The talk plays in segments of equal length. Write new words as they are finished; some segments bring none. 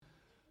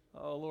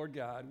Oh, Lord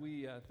God,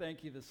 we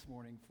thank you this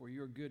morning for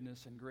your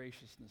goodness and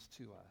graciousness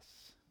to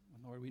us.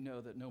 And Lord, we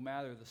know that no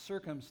matter the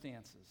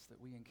circumstances that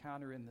we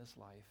encounter in this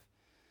life,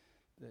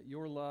 that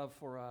your love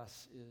for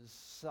us is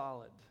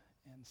solid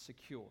and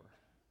secure.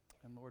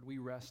 And Lord, we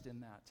rest in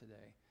that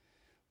today.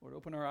 Lord,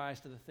 open our eyes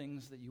to the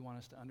things that you want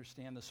us to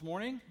understand this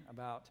morning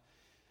about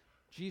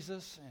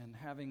Jesus and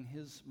having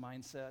his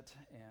mindset,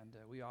 and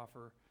we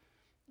offer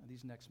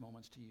these next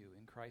moments to you.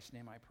 In Christ's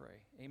name I pray.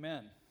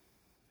 Amen.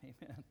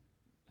 Amen.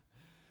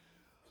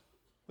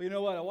 Well, you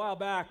know what? A while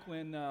back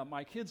when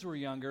my kids were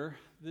younger,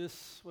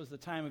 this was the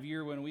time of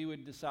year when we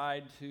would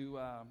decide to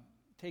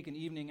take an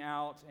evening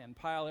out and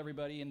pile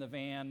everybody in the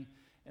van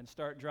and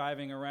start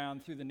driving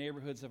around through the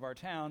neighborhoods of our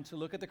town to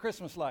look at the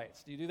Christmas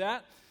lights. Do you do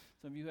that?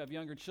 Some of you have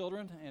younger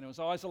children, and it was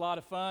always a lot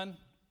of fun.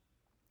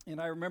 And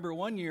I remember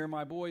one year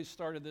my boys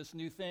started this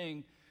new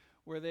thing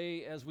where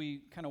they, as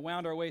we kind of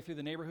wound our way through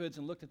the neighborhoods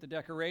and looked at the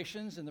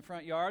decorations in the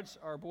front yards,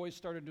 our boys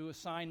started to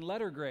assign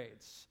letter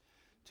grades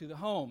to the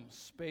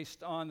homes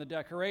based on the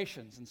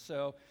decorations. And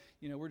so,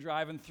 we're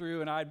driving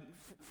through, and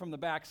from the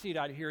back seat,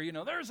 I'd hear,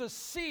 there's a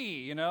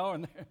C,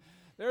 and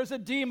there's a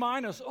D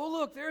minus. Oh,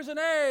 look, there's an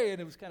A.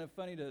 And it was kind of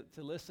funny to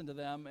listen to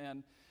them.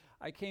 And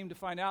I came to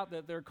find out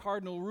that their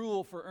cardinal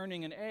rule for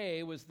earning an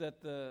A was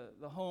that the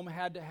home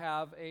had to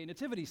have a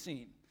nativity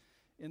scene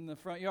in the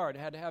front yard. It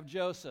had to have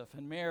Joseph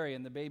and Mary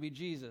and the baby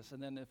Jesus.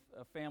 And then if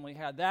a family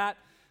had that,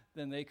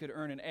 then they could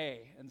earn an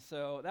A. And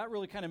so that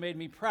really kind of made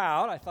me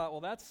proud. I thought,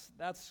 well,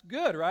 that's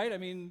good, right? I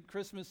mean,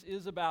 Christmas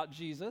is about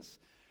Jesus.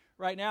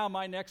 Right now,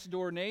 my next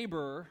door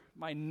neighbor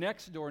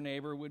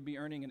would be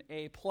earning an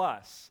A+,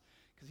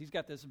 because he's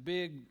got this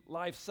big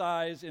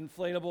life-size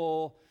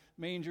inflatable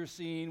manger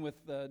scene with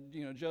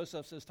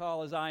Joseph's as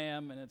tall as I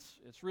am, and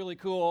it's really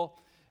cool.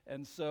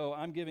 And so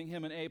I'm giving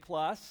him an A+.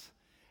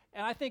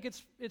 And I think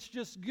it's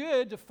just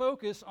good to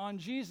focus on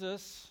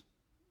Jesus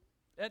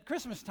at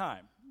Christmas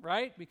time,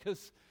 right?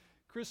 Because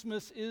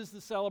Christmas is the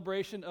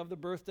celebration of the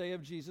birthday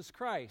of Jesus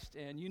Christ.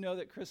 And you know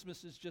that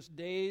Christmas is just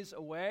days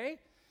away.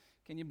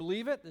 Can you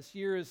believe it? This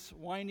year is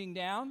winding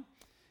down.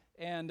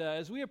 And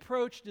as we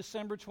approach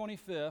December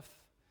 25th,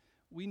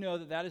 we know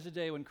that is a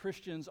day when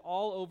Christians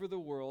all over the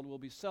world will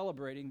be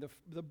celebrating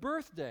the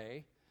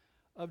birthday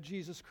of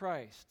Jesus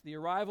Christ, the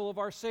arrival of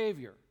our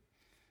Savior,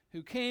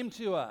 who came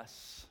to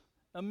us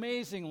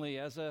amazingly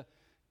as a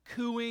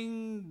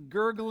cooing,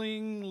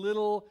 gurgling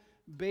little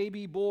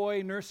baby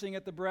boy nursing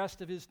at the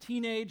breast of his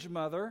teenage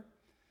mother,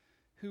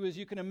 who, as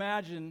you can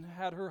imagine,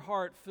 had her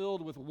heart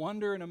filled with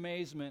wonder and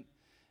amazement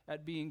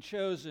at being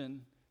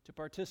chosen to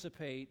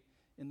participate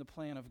in the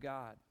plan of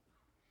God.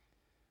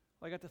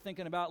 I got to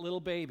thinking about little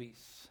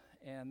babies,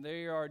 and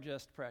they are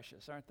just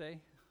precious, aren't they?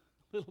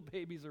 Little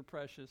babies are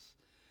precious.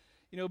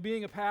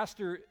 Being a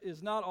pastor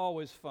is not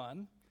always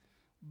fun,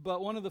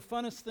 but one of the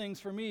funnest things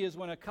for me is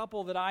when a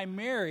couple that I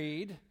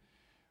married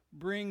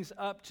brings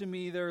up to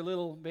me their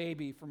little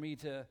baby for me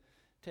to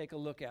take a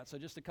look at. So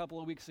just a couple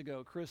of weeks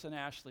ago, Chris and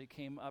Ashley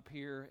came up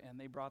here, and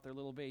they brought their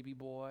little baby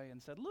boy and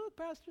said, "Look,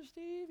 Pastor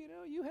Steve,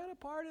 you had a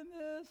part in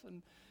this,"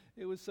 and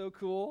it was so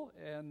cool.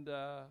 And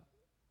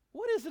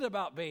what is it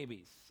about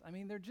babies? I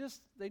mean,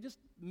 they just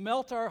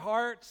melt our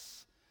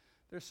hearts.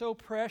 They're so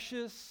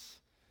precious,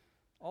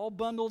 all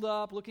bundled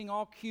up, looking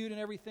all cute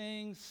and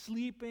everything,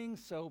 sleeping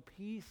so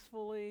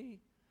peacefully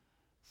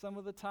some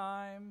of the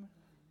time.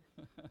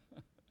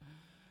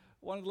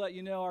 Wanted to let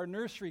you know our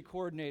nursery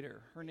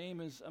coordinator, her name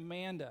is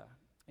Amanda,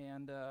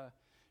 and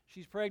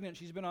she's pregnant.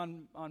 She's been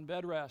on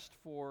bed rest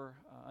for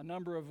a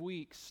number of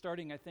weeks,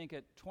 starting, I think,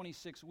 at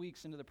 26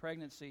 weeks into the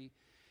pregnancy.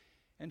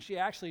 And she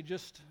actually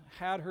just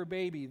had her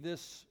baby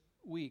this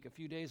week, a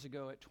few days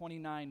ago, at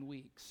 29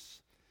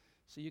 weeks.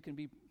 So you can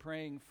be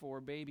praying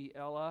for baby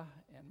Ella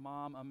and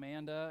mom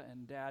Amanda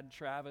and dad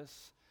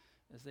Travis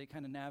as they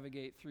kind of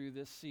navigate through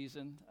this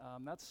season.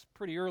 That's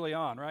pretty early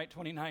on, right?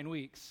 29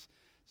 weeks.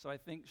 So I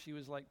think she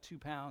was like 2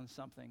 pounds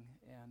something.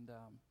 And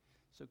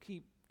so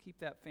keep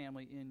that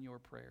family in your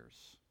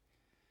prayers.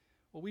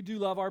 Well, we do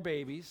love our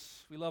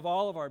babies. We love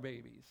all of our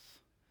babies.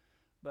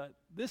 But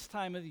this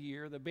time of the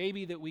year, the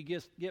baby that we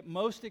get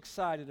most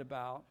excited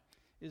about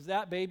is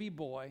that baby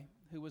boy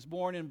who was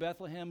born in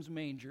Bethlehem's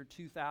manger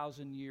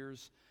 2,000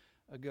 years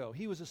ago.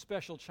 He was a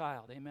special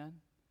child, amen?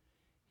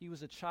 He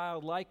was a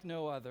child like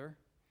no other.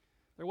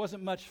 There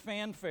wasn't much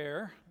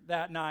fanfare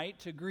that night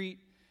to greet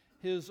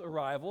his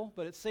arrival,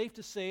 but it's safe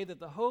to say that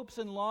the hopes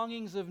and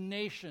longings of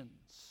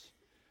nations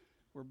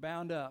were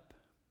bound up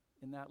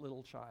in that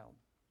little child.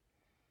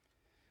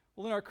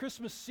 Well, in our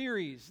Christmas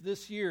series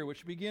this year,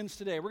 which begins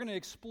today, we're going to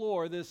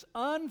explore this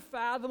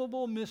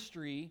unfathomable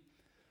mystery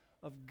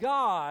of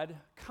God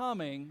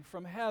coming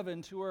from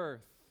heaven to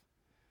earth.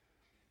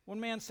 One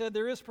man said,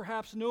 "There is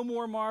perhaps no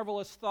more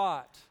marvelous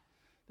thought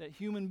that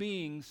human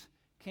beings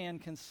can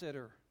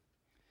consider."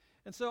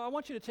 And so I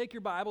want you to take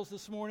your Bibles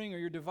this morning or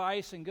your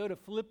device and go to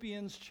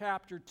Philippians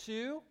chapter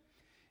 2.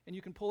 And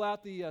you can pull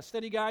out the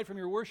study guide from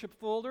your worship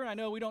folder. I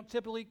know we don't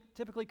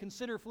typically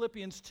consider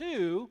Philippians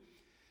 2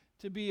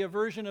 to be a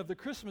version of the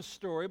Christmas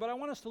story, but I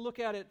want us to look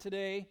at it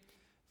today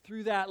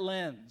through that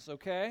lens,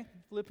 okay?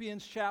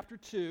 Philippians chapter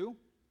 2,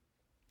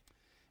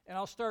 and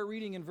I'll start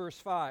reading in verse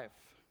 5.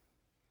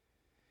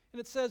 And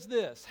it says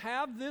this,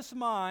 "Have this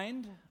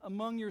mind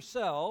among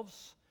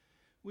yourselves,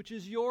 which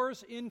is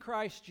yours in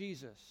Christ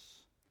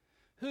Jesus,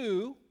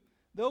 who,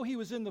 though he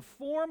was in the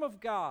form of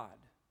God,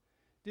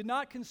 did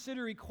not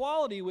consider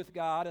equality with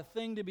God a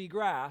thing to be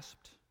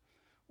grasped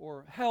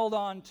or held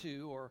on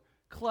to or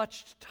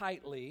clutched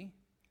tightly."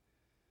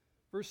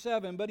 Verse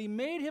 7, "But he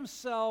made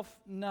himself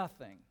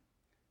nothing,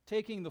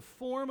 taking the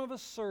form of a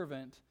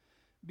servant,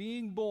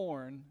 being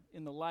born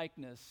in the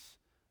likeness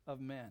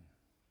of men."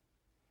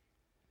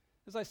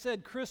 As I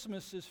said,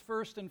 Christmas is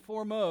first and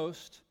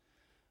foremost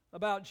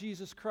about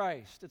Jesus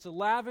Christ. It's a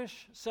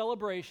lavish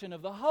celebration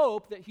of the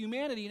hope that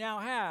humanity now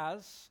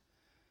has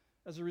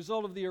as a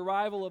result of the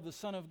arrival of the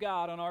Son of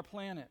God on our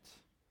planet.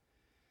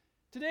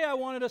 Today I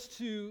wanted us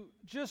to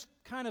just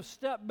kind of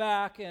step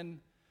back and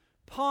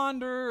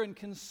ponder and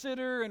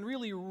consider and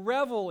really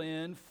revel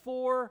in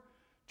 4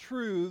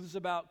 truths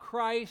about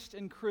Christ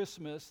and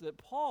Christmas that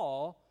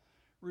Paul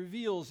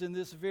reveals in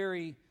this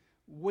very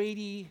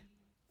weighty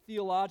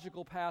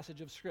theological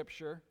passage of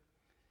Scripture.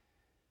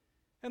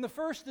 And the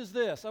first is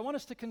this. I want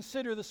us to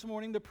consider this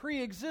morning the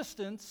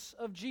pre-existence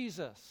of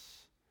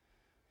Jesus.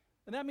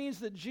 And that means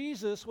that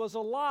Jesus was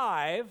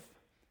alive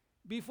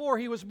before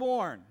he was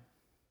born.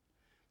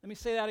 Let me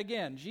say that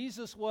again.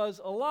 Jesus was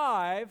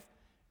alive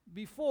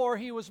before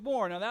he was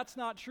born. Now, that's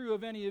not true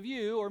of any of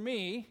you or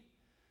me,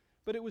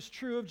 but it was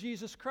true of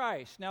Jesus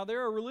Christ. Now,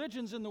 there are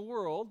religions in the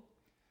world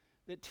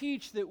that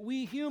teach that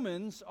we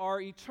humans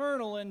are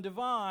eternal and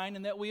divine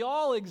and that we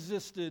all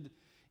existed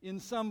in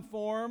some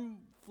form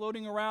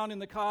floating around in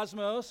the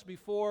cosmos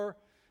before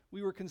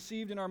we were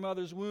conceived in our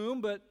mother's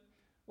womb. But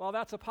while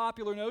that's a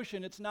popular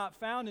notion, it's not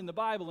found in the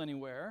Bible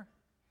anywhere.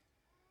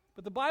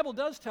 But the Bible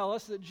does tell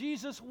us that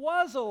Jesus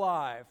was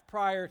alive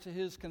prior to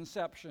his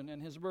conception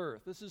and his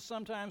birth. This is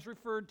sometimes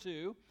referred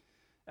to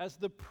as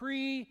the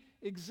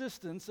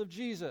pre-existence of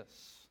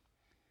Jesus.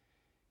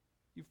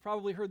 You've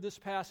probably heard this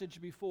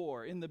passage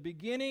before. "In the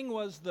beginning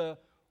was the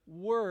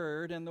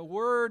Word, and the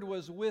Word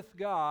was with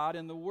God,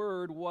 and the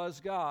Word was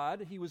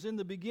God. He was in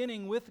the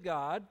beginning with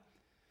God.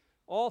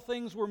 All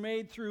things were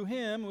made through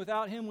him.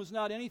 Without him was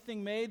not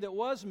anything made that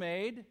was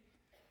made.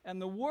 And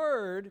the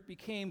Word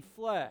became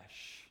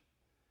flesh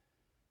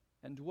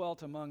and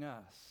dwelt among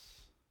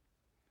us."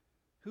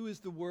 Who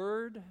is the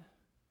Word?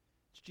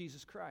 It's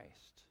Jesus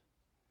Christ.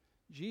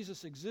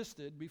 Jesus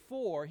existed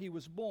before he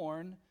was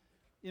born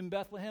in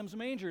Bethlehem's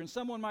manger. And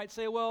someone might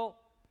say, well,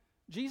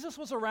 Jesus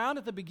was around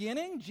at the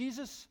beginning?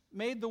 Jesus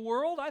made the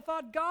world? I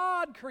thought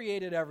God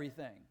created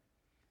everything.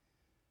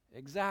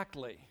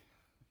 Exactly.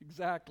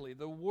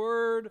 The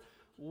Word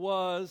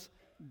was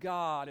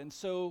God. And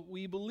so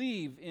we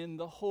believe in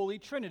the Holy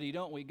Trinity,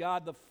 don't we?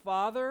 God the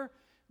Father,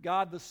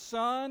 God the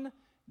Son,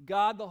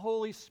 God the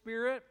Holy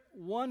Spirit,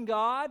 one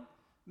God,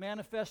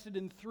 manifested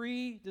in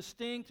 3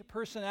 distinct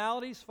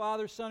personalities,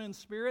 Father, Son, and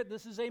Spirit.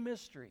 This is a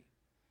mystery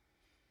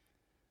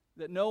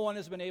that no one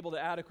has been able to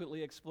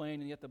adequately explain,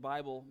 and yet the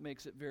Bible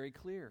makes it very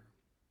clear.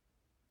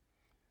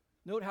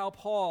 Note how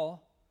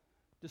Paul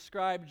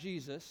described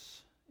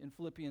Jesus in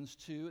Philippians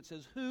 2. It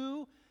says,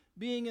 "Who,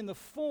 being in the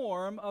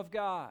form of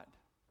God."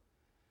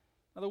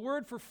 Now the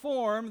word for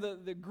form,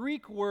 the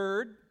Greek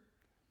word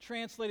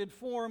translated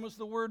form, was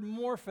the word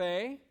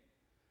morphe.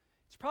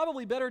 It's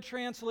probably better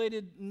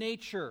translated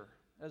nature,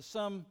 as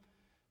some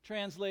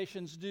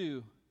translations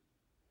do.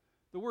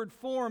 The word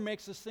form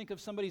makes us think of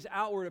somebody's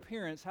outward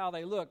appearance, how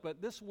they look, but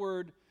this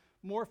word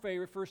morphe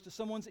refers to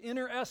someone's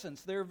inner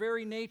essence, their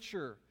very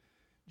nature.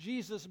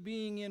 Jesus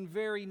being in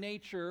very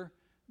nature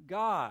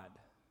God.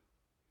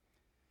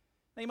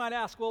 Now you might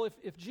ask, well,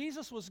 if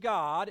Jesus was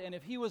God and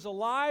if he was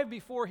alive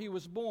before he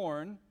was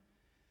born,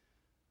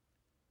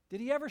 did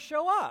he ever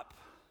show up?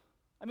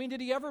 I mean,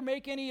 did he ever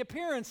make any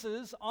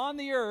appearances on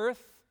the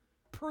earth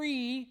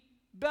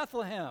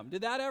pre-Bethlehem?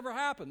 Did that ever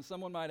happen,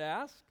 someone might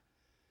ask?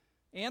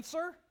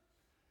 Answer?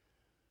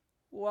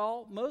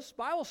 Well, most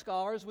Bible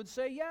scholars would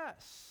say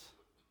yes.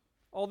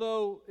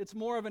 Although it's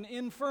more of an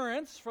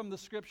inference from the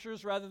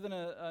Scriptures rather than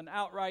an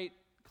outright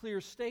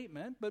clear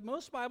statement. But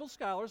most Bible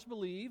scholars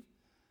believe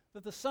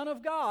that the Son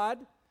of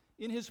God,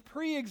 in his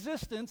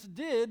pre-existence,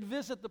 did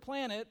visit the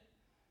planet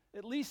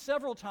at least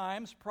several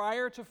times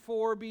prior to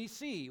 4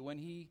 BC, when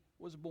he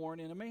was born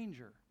in a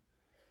manger.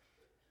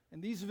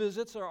 And these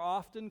visits are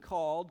often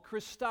called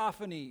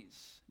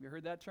Christophanies. Have you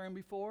heard that term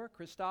before?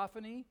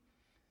 Christophany?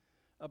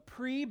 A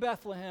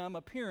pre-Bethlehem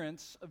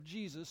appearance of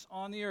Jesus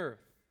on the earth.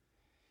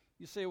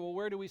 You say, well,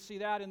 where do we see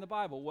that in the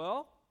Bible?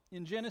 Well,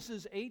 in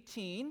Genesis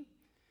 18,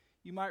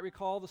 you might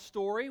recall the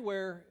story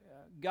where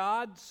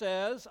God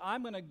says,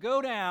 I'm going to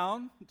go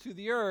down to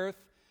the earth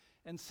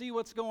and see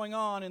what's going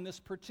on in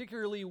this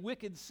particularly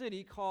wicked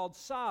city called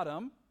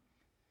Sodom.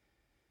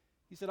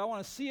 He said, I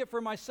want to see it for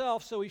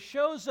myself. So he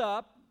shows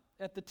up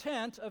at the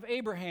tent of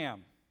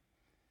Abraham.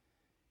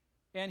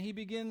 And he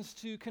begins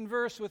to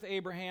converse with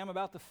Abraham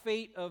about the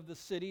fate of the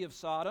city of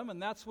Sodom.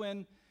 And that's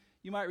when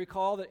You might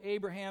recall that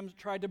Abraham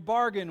tried to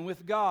bargain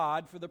with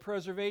God for the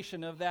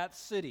preservation of that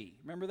city.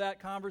 Remember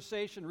that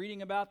conversation,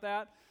 reading about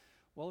that?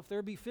 Well, if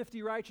there be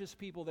 50 righteous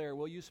people there,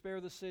 will you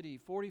spare the city?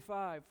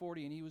 45,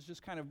 40, and he was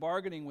just kind of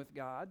bargaining with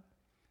God.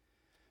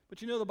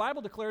 But you know, the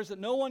Bible declares that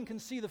no one can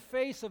see the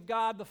face of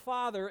God the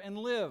Father and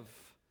live.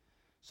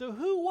 So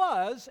who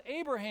was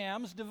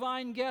Abraham's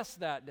divine guest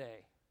that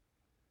day?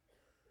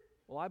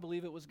 Well, I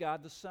believe it was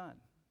God the Son,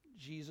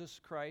 Jesus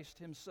Christ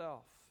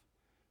himself,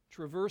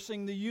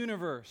 traversing the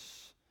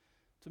universe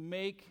to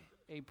make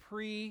a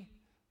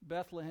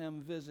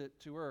pre-Bethlehem visit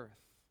to earth.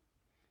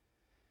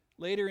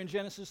 Later in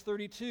Genesis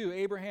 32,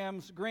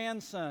 Abraham's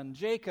grandson,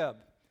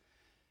 Jacob,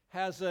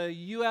 has a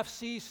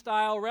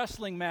UFC-style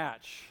wrestling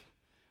match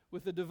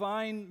with the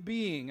divine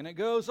being, and it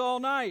goes all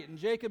night, and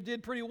Jacob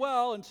did pretty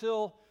well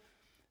until,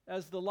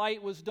 as the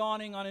light was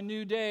dawning on a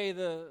new day,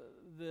 the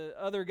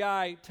other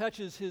guy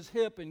touches his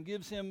hip and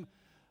gives him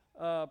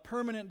a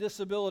permanent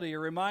disability, a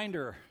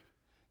reminder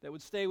that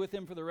would stay with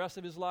him for the rest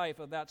of his life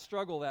of that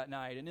struggle that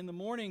night. And in the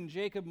morning,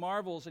 Jacob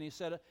marvels, and he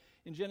said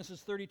in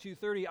Genesis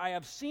 32:30, I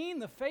have seen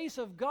the face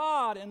of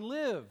God and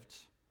lived.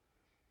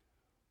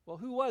 Well,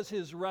 who was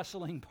his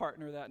wrestling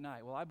partner that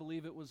night? Well, I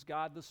believe it was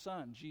God the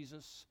Son,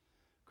 Jesus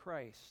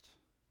Christ.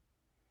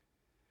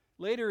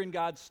 Later in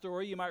God's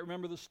story, you might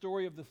remember the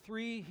story of the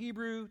 3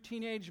 Hebrew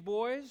teenage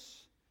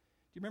boys.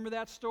 Do you remember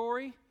that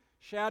story?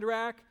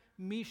 Shadrach,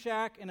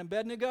 Meshach, and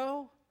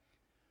Abednego?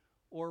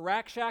 Or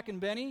Rakshak and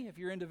Benny, if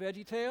you're into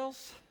Veggie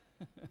Tales.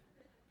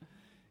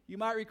 You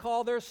might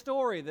recall their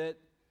story that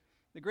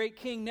the great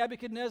king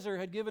Nebuchadnezzar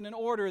had given an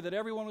order that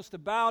everyone was to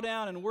bow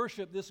down and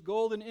worship this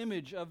golden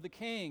image of the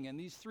king. And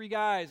these 3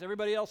 guys,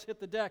 everybody else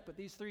hit the deck, but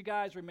these 3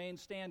 guys remained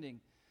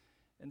standing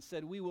and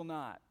said, we will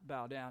not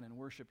bow down and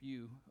worship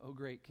you, O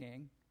great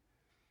king.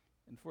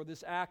 And for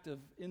this act of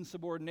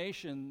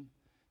insubordination,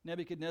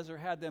 Nebuchadnezzar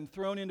had them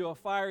thrown into a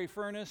fiery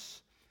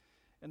furnace.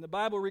 And the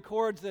Bible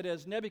records that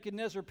as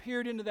Nebuchadnezzar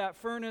peered into that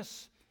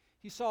furnace,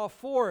 he saw a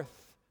 4th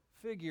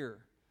figure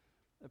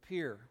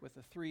appear with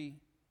the 3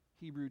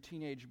 Hebrew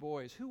teenage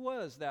boys. Who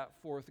was that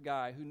 4th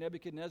guy who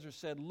Nebuchadnezzar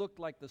said looked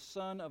like the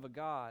son of a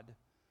god?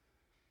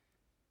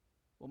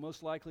 Well,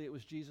 most likely it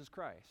was Jesus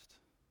Christ.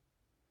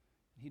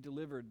 He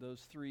delivered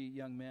those 3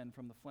 young men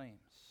from the flames.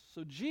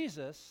 So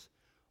Jesus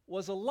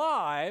was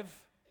alive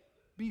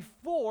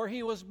before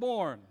he was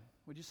born.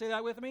 Would you say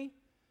that with me?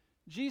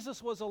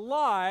 Jesus was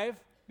alive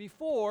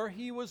before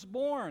he was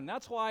born.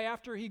 That's why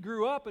after he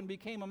grew up and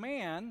became a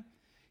man,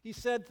 he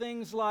said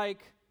things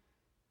like,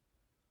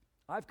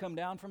 I've come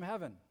down from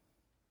heaven.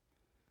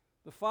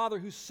 The Father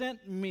who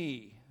sent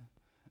me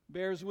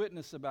bears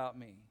witness about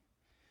me.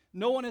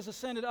 No one has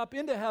ascended up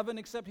into heaven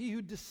except he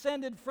who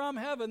descended from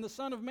heaven, the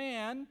Son of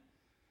Man.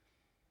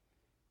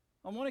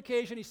 On one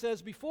occasion he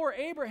says, before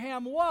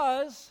Abraham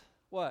was,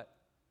 what?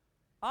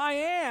 I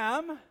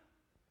am.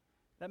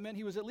 That meant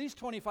he was at least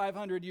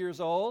 2,500 years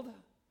old.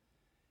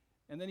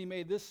 And then he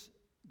made this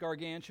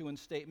gargantuan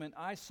statement,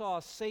 I saw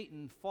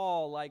Satan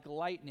fall like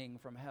lightning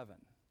from heaven.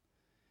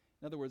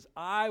 In other words,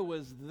 I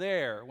was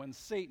there when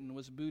Satan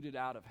was booted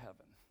out of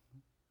heaven.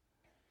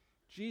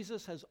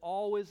 Jesus has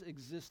always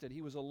existed.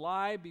 He was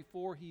alive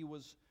before he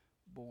was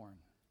born.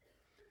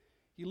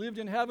 He lived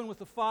in heaven with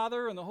the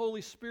Father and the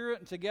Holy Spirit,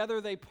 and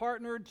together they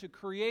partnered to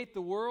create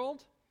the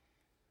world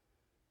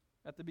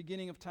at the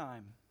beginning of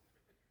time.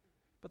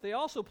 But they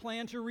also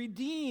planned to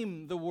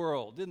redeem the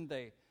world, didn't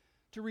they?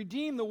 To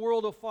redeem the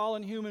world of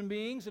fallen human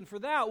beings, and for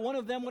that, one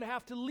of them would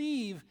have to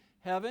leave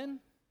heaven.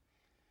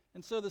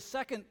 And so the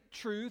second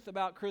truth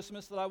about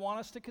Christmas that I want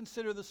us to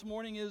consider this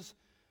morning is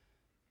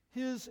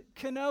his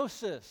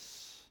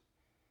kenosis,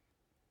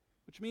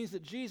 which means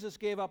that Jesus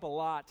gave up a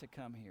lot to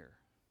come here.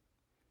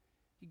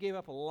 He gave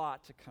up a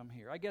lot to come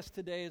here. I guess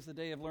today is the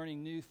day of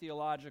learning new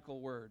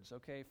theological words,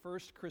 okay?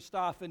 First,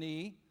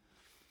 Christophany,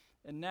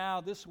 and now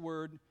this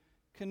word,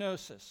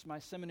 kenosis. My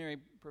seminary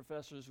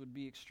professors would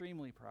be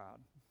extremely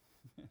proud.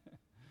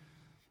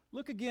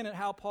 Look again at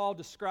how Paul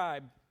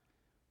described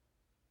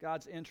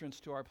God's entrance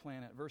to our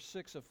planet. Verse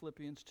 6 of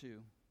Philippians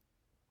 2.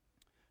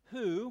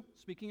 Who,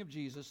 speaking of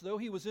Jesus, though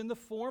he was in the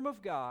form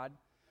of God,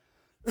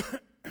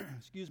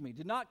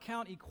 did not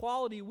count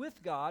equality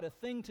with God a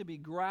thing to be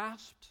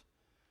grasped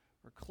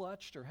or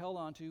clutched or held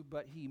onto,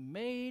 but he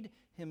made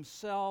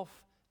himself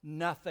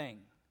nothing.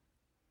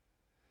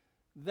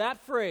 That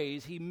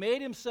phrase, he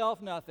made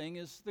himself nothing,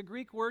 is the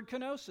Greek word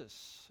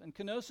kenosis. And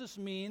kenosis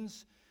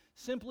means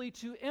simply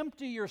to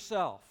empty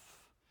yourself,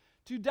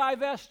 to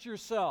divest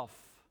yourself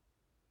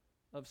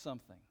of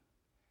something.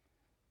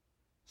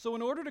 So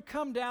in order to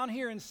come down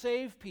here and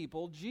save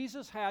people,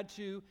 Jesus had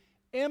to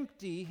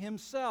empty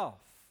himself.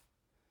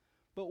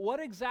 But what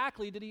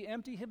exactly did he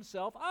empty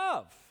himself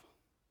of?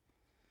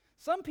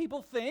 Some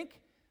people think,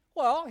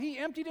 well, he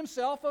emptied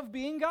himself of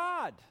being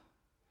God.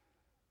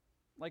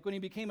 Like when he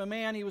became a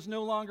man, he was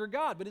no longer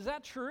God. But is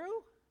that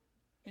true?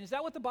 And is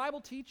that what the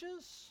Bible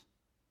teaches?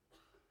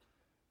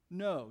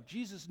 No,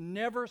 Jesus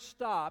never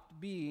stopped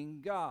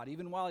being God,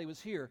 even while he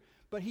was here.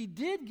 But he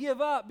did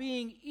give up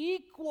being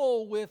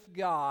equal with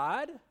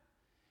God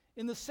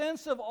in the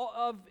sense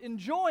of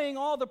enjoying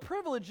all the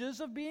privileges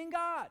of being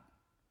God.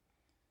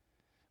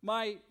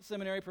 My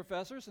seminary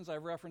professor, since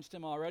I've referenced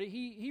him already,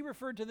 he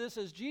referred to this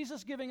as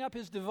Jesus giving up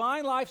his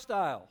divine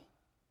lifestyle.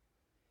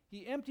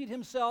 He emptied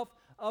himself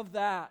of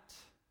that.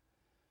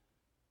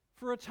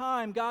 For a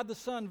time, God the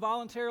Son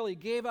voluntarily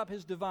gave up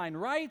his divine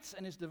rights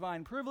and his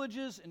divine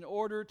privileges in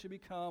order to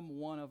become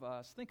one of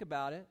us. Think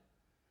about it.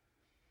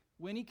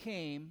 When he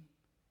came,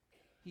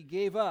 he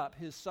gave up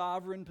his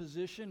sovereign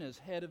position as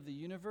head of the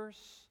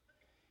universe.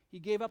 He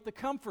gave up the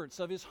comforts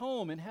of his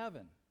home in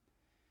heaven.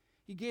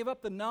 He gave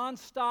up the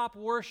nonstop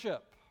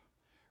worship.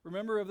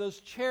 Remember of those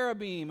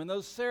cherubim and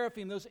those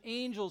seraphim, those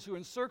angels who were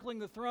encircling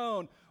the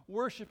throne,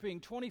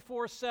 worshiping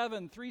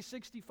 24/7,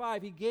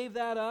 365. He gave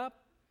that up.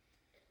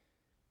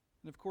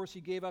 And of course, he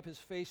gave up his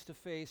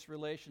face-to-face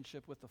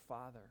relationship with the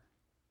Father.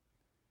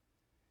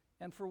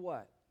 And for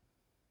what?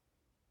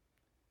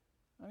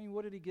 I mean,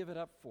 what did he give it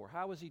up for?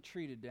 How was he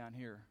treated down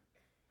here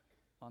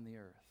on the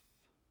earth?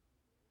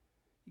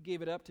 He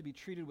gave it up to be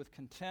treated with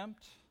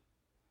contempt,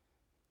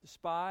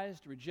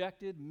 despised,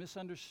 rejected,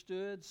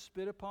 misunderstood,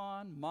 spit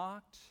upon,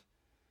 mocked.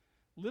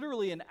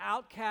 Literally an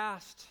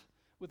outcast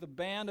with a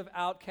band of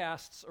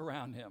outcasts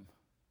around him.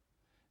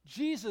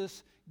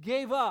 Jesus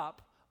gave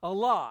up a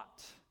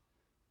lot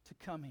to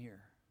come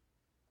here.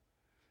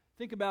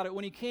 Think about it.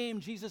 When he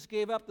came, Jesus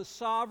gave up the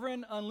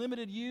sovereign,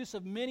 unlimited use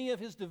of many of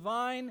his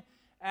divine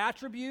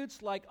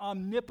attributes like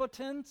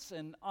omnipotence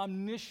and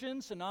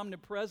omniscience and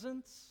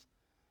omnipresence.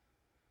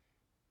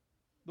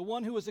 The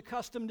one who was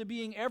accustomed to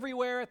being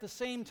everywhere at the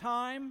same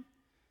time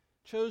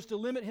chose to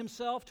limit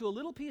himself to a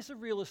little piece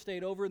of real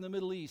estate over in the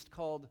Middle East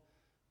called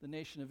the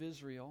nation of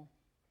Israel.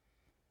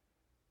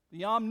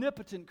 The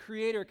omnipotent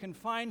Creator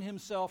confined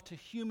himself to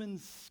human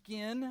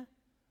skin,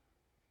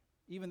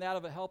 even that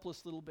of a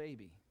helpless little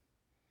baby.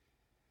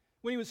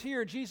 When he was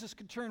here, Jesus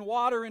could turn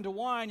water into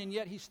wine, and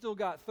yet he still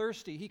got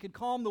thirsty. He could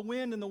calm the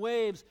wind and the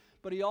waves,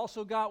 but he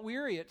also got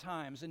weary at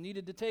times and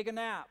needed to take a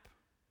nap.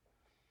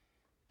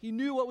 He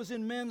knew what was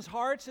in men's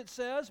hearts, it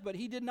says, but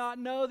he did not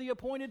know the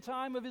appointed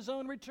time of his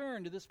own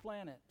return to this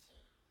planet.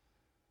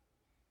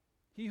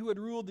 He who had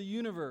ruled the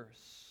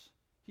universe,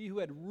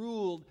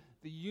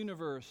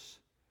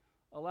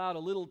 allowed a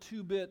little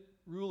two-bit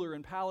ruler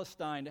in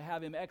Palestine to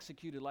have him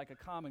executed like a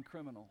common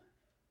criminal.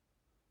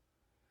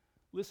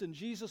 Listen,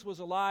 Jesus was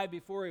alive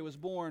before he was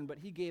born, but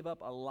he gave up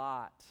a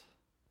lot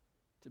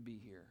to be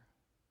here.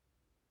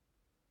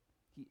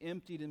 He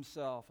emptied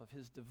himself of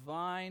his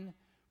divine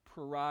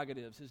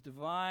prerogatives, his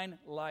divine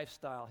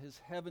lifestyle, his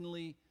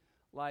heavenly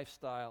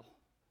lifestyle,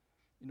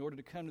 in order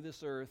to come to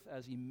this earth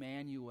as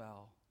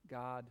Emmanuel,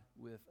 God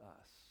with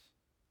us.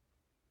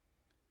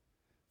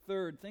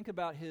 Third, think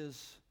about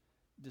his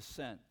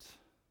descent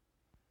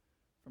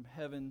from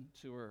heaven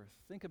to earth.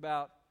 Think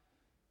about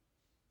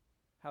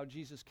how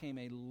Jesus came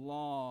a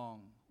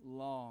long,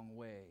 long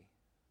way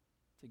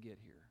to get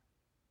here.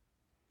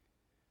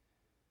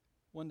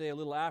 One day, a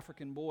little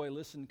African boy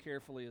listened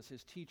carefully as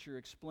his teacher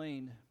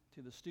explained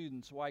to the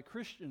students why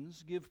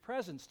Christians give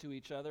presents to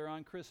each other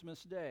on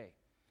Christmas Day.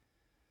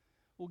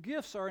 Well,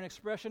 gifts are an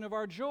expression of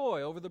our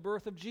joy over the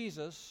birth of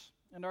Jesus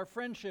and our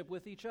friendship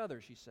with each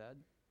other, she said.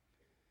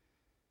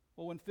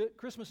 Well, when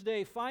Christmas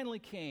Day finally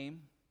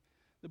came,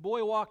 the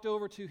boy walked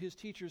over to his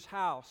teacher's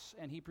house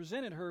and he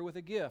presented her with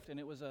a gift, and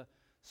it was a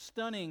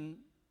stunning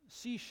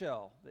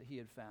seashell that he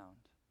had found.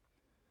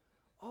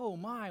 "Oh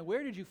my,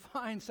 where did you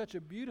find such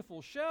a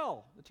beautiful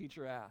shell?" the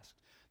teacher asked.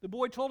 The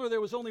boy told her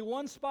there was only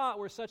one spot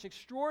where such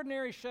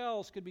extraordinary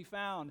shells could be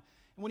found.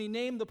 And when he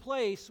named the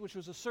place, which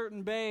was a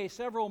certain bay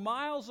several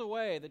miles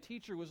away, the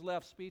teacher was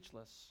left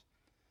speechless.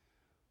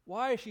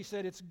 "Why," she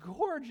said, "it's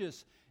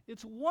gorgeous,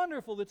 it's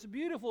wonderful, it's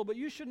beautiful, but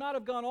you should not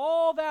have gone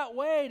all that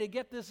way to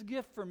get this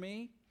gift for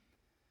me."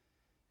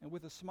 And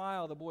with a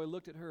smile, the boy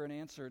looked at her and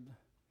answered,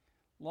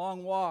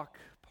 "Long walk,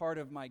 part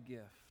of my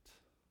gift."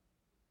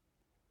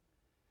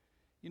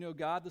 You know,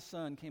 God the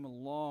Son came a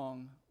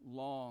long,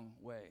 long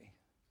way.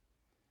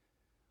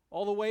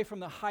 All the way from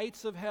the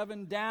heights of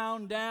heaven,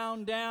 down,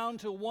 down, down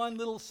to one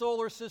little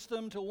solar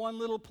system, to one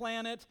little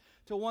planet,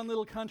 to one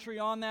little country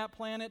on that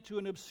planet, to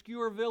an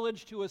obscure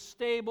village, to a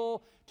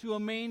stable, to a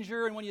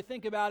manger. And when you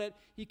think about it,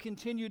 he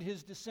continued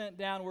his descent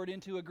downward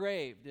into a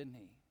grave, didn't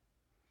he?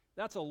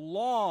 That's a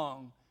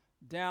long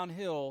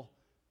downhill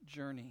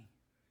journey.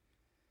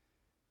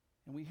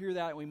 And we hear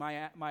that and we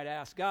might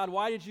ask, "God,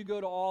 why did you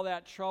go to all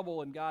that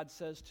trouble?" And God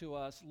says to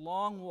us,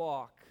 "Long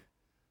walk,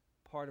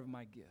 part of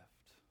my gift."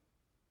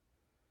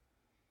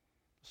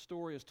 The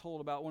story is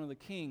told about one of the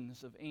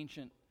kings of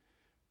ancient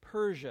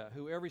Persia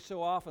who every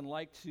so often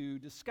liked to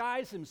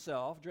disguise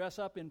himself, dress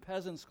up in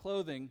peasant's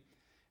clothing,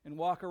 and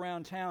walk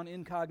around town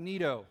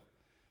incognito,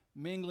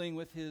 mingling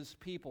with his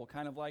people,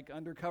 kind of like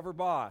undercover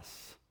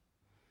boss.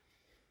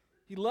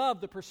 He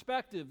loved the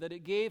perspective that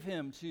it gave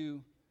him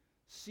to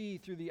see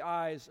through the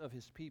eyes of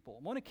his people.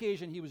 On one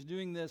occasion he was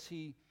doing this.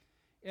 He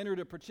entered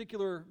a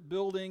particular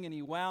building and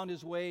he wound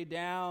his way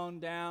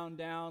down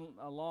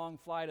a long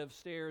flight of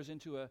stairs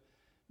into a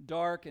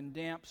dark and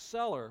damp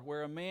cellar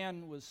where a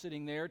man was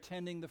sitting there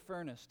tending the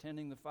furnace,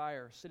 tending the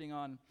fire, sitting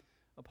on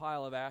a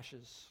pile of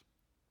ashes.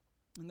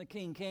 And the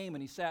king came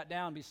and he sat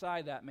down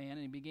beside that man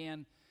and he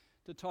began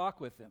to talk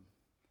with him.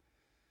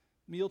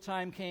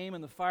 Mealtime came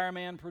and the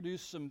fireman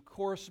produced some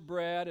coarse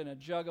bread and a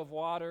jug of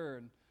water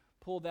and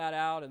pulled that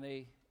out, and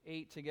they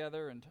ate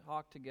together and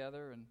talked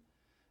together. And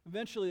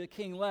eventually the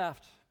king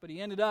left, but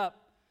he ended up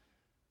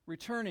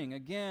returning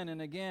again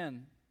and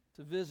again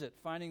to visit,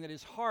 finding that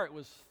his heart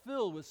was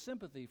filled with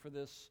sympathy for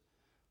this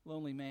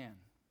lonely man.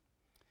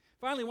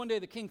 Finally, one day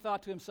the king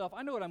thought to himself,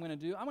 I know what I'm going to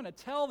do. I'm going to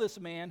tell this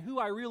man who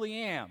I really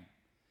am,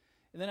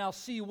 and then I'll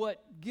see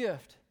what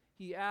gift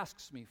he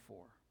asks me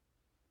for.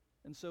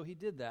 And so he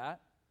did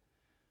that.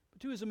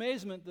 But to his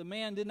amazement, the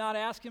man did not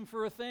ask him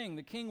for a thing.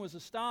 The king was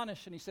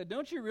astonished, and he said,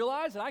 don't you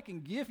realize that I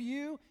can give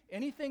you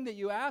anything that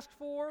you ask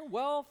for?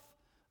 Wealth,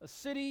 a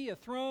city, a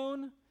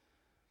throne?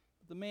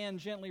 But the man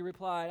gently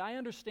replied, I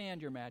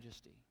understand, your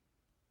majesty.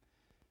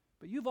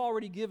 But you've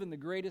already given the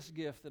greatest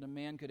gift that a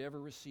man could ever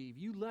receive.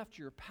 You left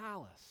your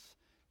palace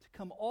to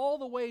come all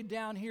the way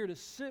down here to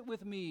sit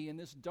with me in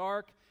this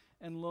dark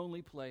and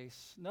lonely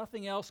place.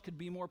 Nothing else could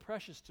be more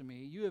precious to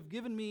me. You have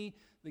given me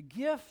the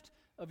gift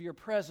of your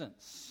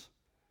presence,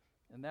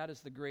 and that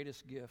is the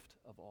greatest gift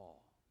of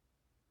all.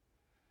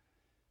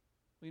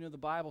 Well, you know, the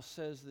Bible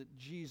says that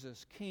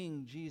Jesus,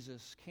 King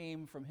Jesus,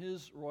 came from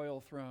his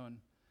royal throne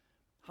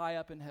high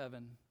up in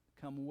heaven,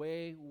 come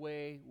way,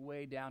 way,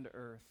 way down to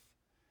earth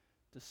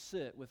to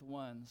sit with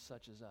one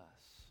such as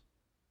us.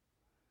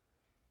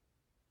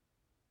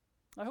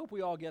 I hope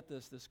we all get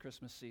this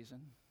Christmas season.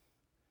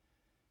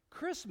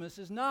 Christmas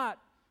is not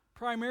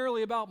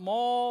primarily about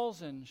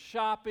malls and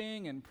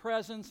shopping and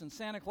presents and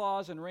Santa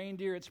Claus and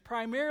reindeer. It's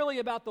primarily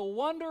about the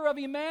wonder of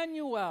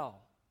Emmanuel,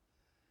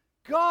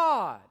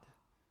 God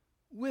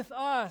with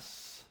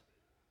us,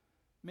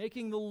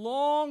 making the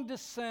long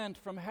descent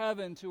from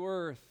heaven to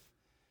earth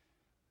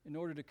in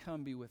order to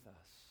come be with us.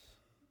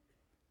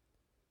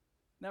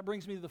 And that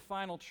brings me to the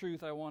final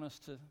truth I want us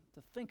to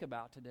think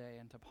about today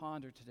and to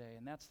ponder today,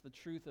 and that's the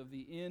truth of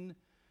the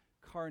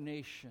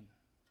incarnation.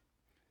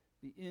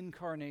 The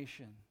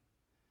incarnation.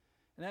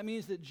 And that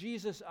means that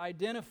Jesus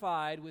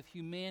identified with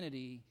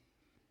humanity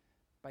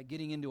by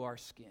getting into our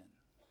skin.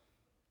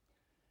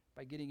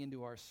 By getting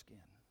into our skin.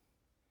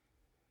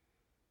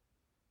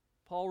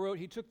 Paul wrote,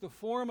 he took the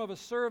form of a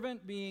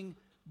servant, being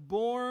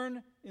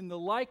born in the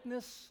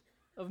likeness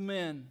of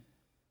men.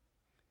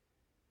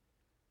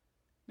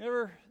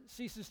 Never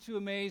ceases to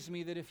amaze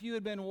me that if you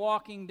had been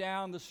walking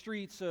down the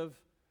streets of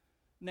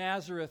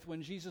Nazareth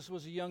when Jesus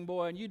was a young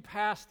boy, and you'd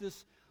pass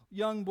this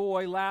young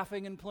boy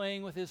laughing and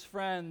playing with his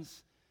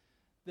friends,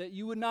 that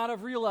you would not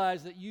have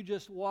realized that you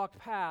just walked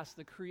past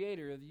the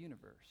creator of the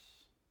universe.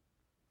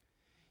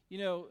 You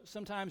know,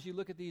 sometimes you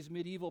look at these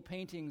medieval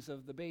paintings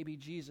of the baby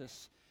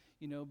Jesus,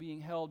 you know, being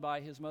held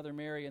by his mother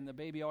Mary, and the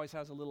baby always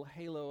has a little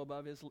halo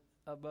above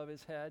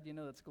his head, you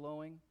know, that's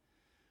glowing.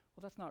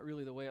 Well, that's not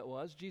really the way it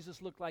was.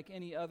 Jesus looked like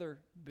any other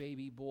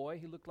baby boy.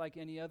 He looked like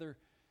any other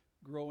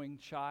growing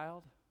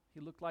child. He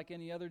looked like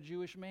any other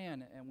Jewish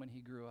man, and when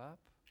he grew up.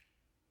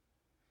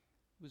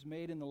 He was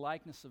made in the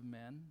likeness of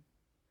men.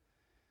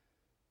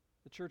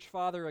 The church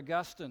father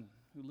Augustine,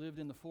 who lived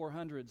in the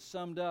 400s,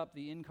 summed up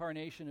the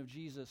incarnation of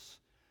Jesus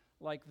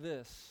like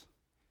this: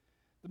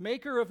 the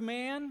maker of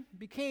man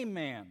became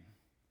man,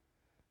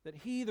 that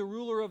he, the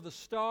ruler of the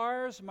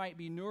stars, might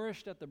be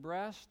nourished at the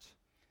breast,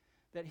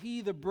 that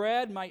he, the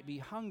bread, might be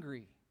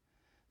hungry,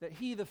 that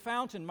he, the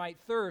fountain, might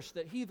thirst,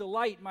 that he, the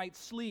light, might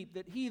sleep,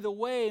 that he, the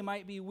way,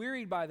 might be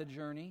wearied by the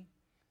journey,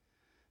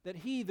 that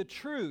he, the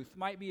truth,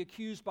 might be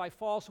accused by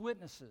false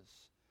witnesses,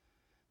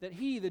 that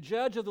he, the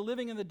judge of the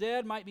living and the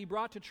dead, might be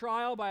brought to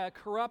trial by a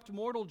corrupt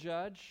mortal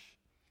judge,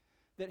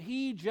 that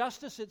he,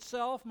 justice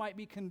itself, might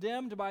be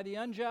condemned by the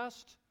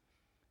unjust,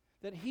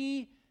 that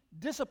he,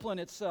 discipline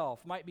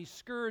itself, might be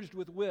scourged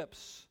with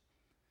whips,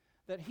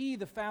 that he,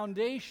 the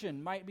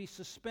foundation, might be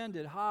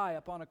suspended high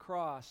upon a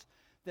cross,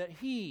 that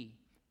he,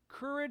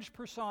 courage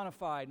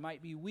personified,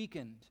 might be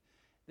weakened,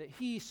 that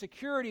he,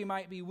 security,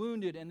 might be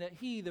wounded, and that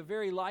he, the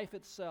very life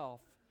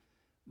itself,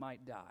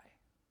 might die.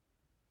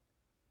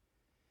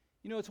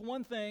 You know, it's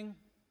one thing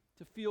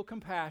to feel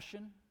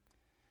compassion.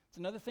 It's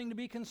another thing to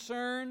be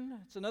concerned.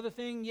 It's another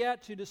thing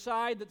yet to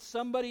decide that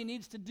somebody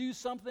needs to do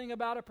something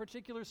about a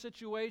particular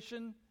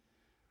situation.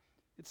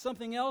 It's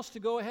something else to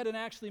go ahead and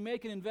actually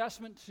make an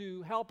investment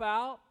to help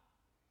out.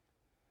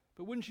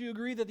 But wouldn't you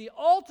agree that the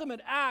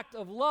ultimate act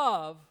of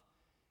love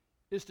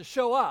is to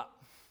show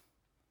up,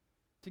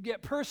 to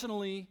get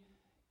personally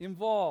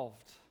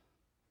involved?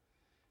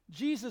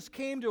 Jesus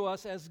came to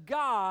us as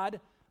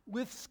God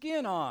with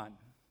skin on.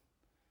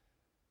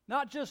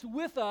 Not just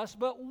with us,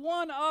 but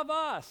one of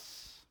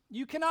us.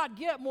 You cannot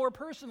get more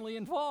personally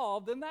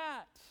involved than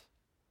that.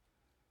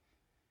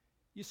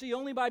 You see,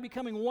 only by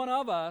becoming one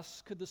of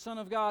us could the Son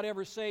of God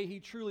ever say he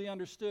truly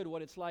understood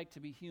what it's like to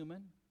be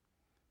human.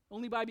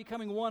 Only by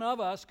becoming one of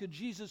us could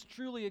Jesus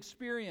truly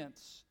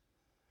experience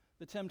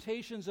the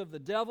temptations of the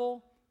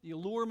devil, the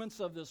allurements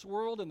of this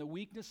world, and the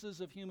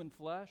weaknesses of human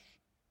flesh.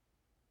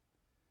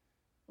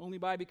 Only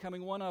by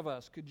becoming one of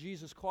us could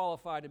Jesus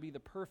qualify to be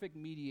the perfect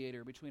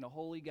mediator between a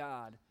holy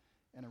God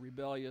and a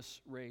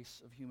rebellious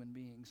race of human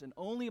beings. And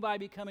only by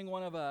becoming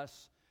one of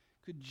us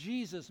could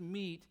Jesus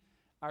meet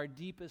our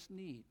deepest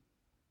need,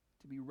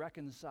 to be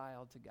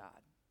reconciled to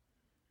God.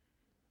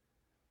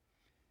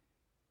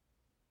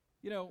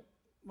 You know,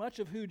 much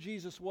of who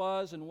Jesus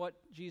was and what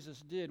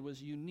Jesus did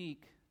was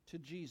unique to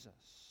Jesus.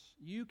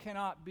 You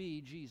cannot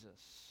be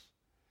Jesus.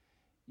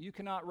 You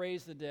cannot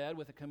raise the dead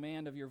with a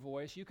command of your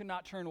voice. You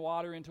cannot turn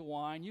water into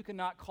wine. You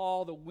cannot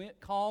calm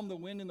the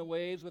wind and the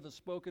waves with a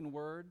spoken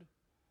word.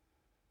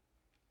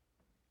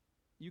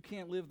 You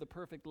can't live the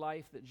perfect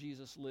life that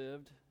Jesus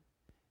lived,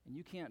 and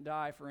you can't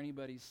die for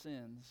anybody's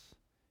sins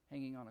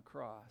hanging on a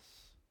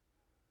cross.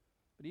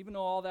 But even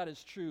though all that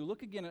is true,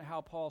 look again at how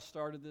Paul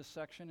started this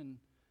section in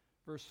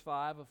verse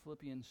 5 of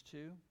Philippians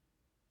 2.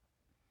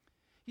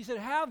 He said,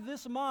 "Have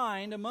this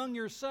mind among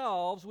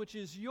yourselves, which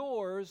is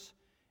yours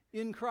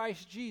in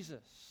Christ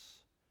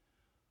Jesus."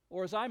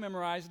 Or as I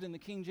memorized it in the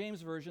King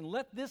James Version,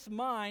 "Let this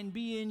mind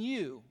be in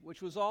you,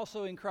 which was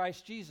also in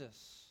Christ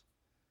Jesus."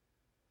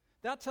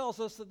 That tells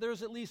us that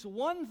there's at least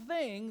one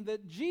thing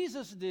that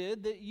Jesus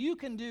did that you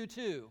can do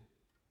too.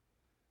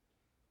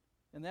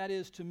 And that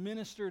is to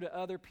minister to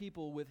other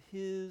people with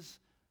His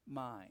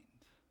mind,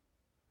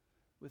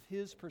 with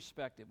His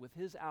perspective, with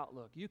His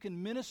outlook. You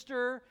can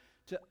minister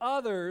to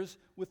others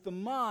with the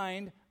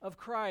mind of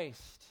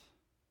Christ.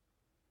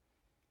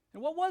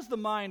 And what was the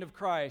mind of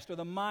Christ, or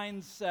the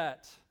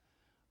mindset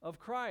of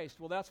Christ?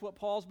 Well, that's what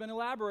Paul's been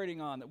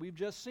elaborating on, that we've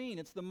just seen.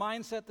 It's the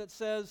mindset that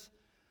says,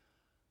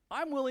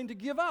 I'm willing to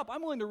give up,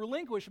 I'm willing to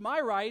relinquish my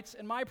rights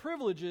and my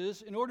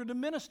privileges in order to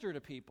minister to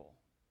people.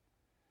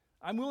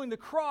 I'm willing to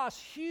cross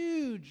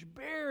huge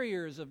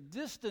barriers of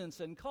distance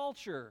and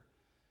culture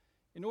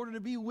in order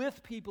to be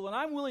with people, and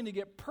I'm willing to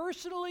get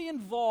personally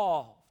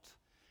involved.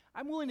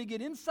 I'm willing to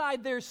get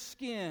inside their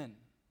skin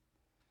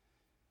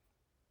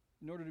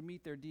in order to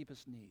meet their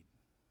deepest need.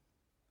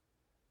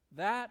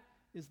 That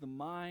is the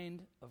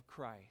mind of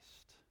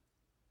Christ.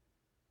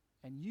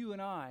 And you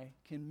and I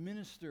can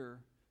minister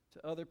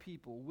to other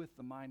people with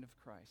the mind of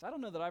Christ. I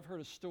don't know that I've heard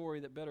a story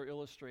that better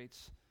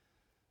illustrates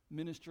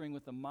ministering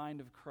with the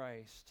mind of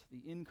Christ,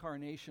 the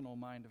incarnational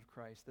mind of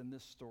Christ, than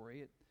this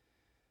story.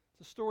 It's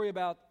a story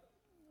about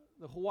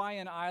the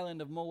Hawaiian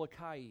island of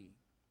Molokai.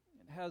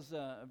 It has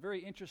a very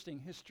interesting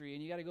history,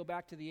 and you got to go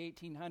back to the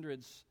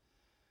 1800s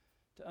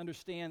to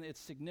understand its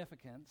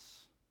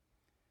significance.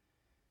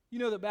 You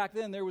know that back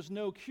then there was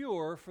no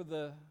cure for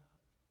the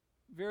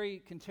very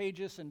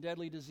contagious and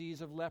deadly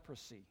disease of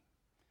leprosy.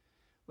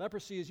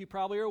 Leprosy, as you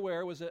probably are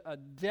aware, was a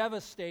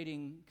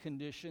devastating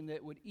condition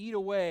that would eat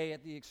away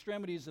at the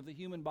extremities of the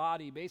human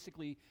body,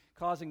 basically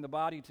causing the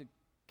body to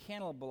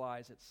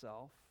cannibalize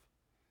itself.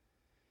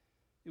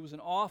 It was an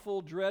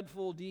awful,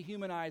 dreadful,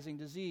 dehumanizing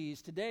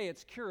disease. Today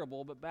it's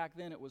curable, but back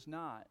then it was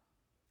not.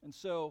 And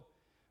so,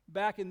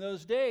 back in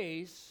those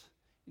days,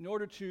 in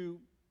order to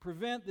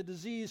prevent the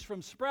disease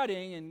from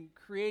spreading and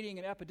creating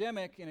an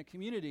epidemic in a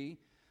community,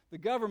 the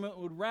government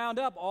would round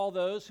up all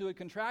those who had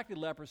contracted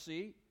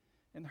leprosy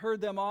and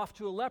herd them off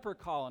to a leper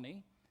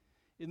colony.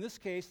 In this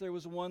case, there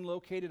was one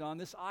located on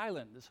this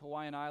island, this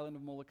Hawaiian island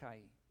of Molokai.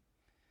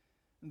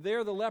 And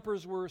there the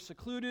lepers were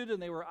secluded and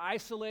they were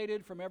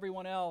isolated from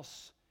everyone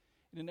else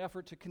in an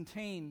effort to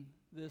contain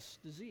this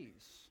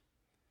disease.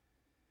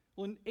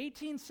 Well, in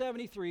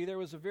 1873, there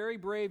was a very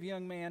brave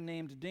young man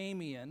named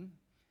Damien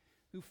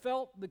who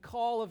felt the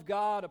call of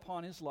God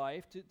upon his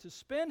life to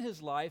spend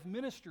his life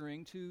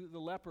ministering to the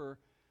leper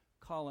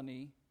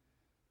colony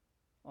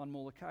on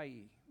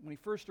Molokai. When he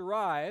first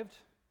arrived,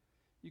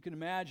 you can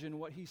imagine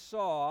what he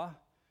saw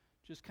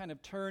just kind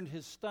of turned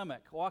his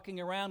stomach. Walking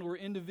around were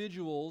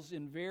individuals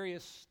in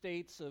various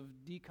states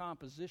of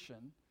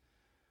decomposition,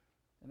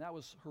 and that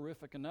was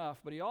horrific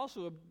enough. But he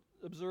also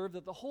observed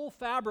that the whole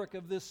fabric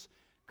of this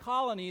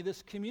colony,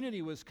 this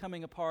community, was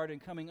coming apart and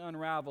coming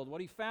unraveled.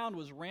 What he found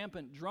was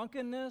rampant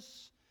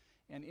drunkenness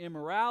and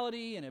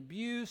immorality and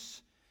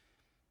abuse,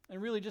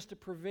 and really just a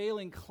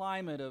prevailing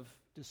climate of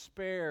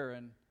despair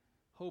and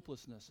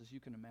hopelessness, as you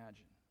can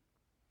imagine.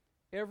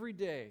 Every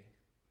day,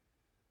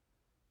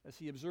 as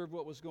he observed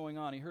what was going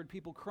on, he heard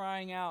people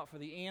crying out for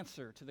the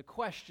answer to the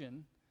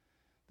question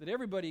that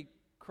everybody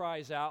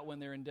cries out when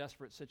they're in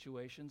desperate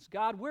situations: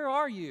 God, where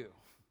are you?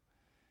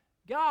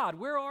 God,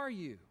 where are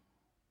you?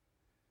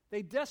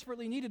 They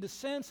desperately needed to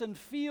sense and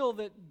feel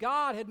that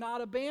God had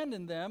not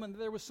abandoned them, and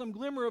there was some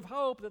glimmer of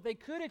hope that they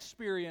could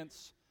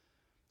experience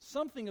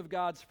something of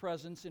God's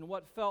presence in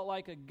what felt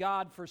like a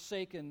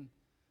God-forsaken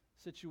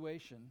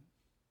situation.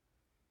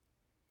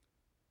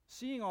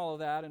 Seeing all of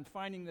that and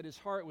finding that his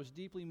heart was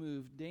deeply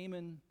moved,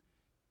 Damon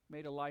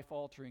made a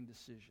life-altering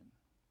decision.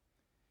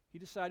 He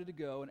decided to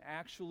go and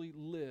actually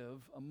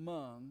live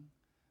among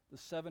the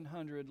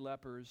 700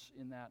 lepers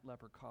in that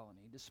leper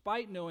colony.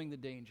 Despite knowing the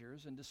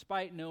dangers and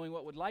despite knowing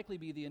what would likely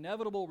be the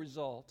inevitable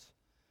result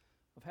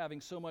of having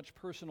so much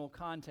personal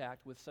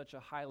contact with such a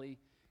highly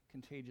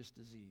contagious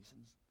disease.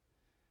 And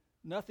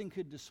nothing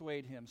could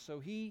dissuade him. So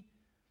he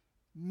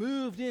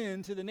moved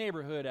into the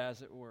neighborhood,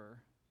 as it were.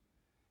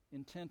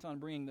 intent on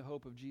bringing the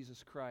hope of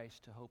Jesus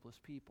Christ to hopeless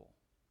people.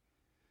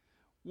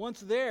 Once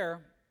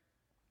there,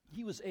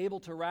 he was able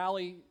to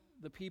rally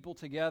the people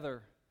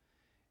together,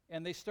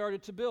 and they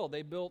started to build.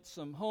 They built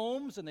some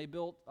homes, and they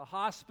built a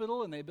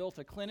hospital, and they built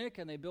a clinic,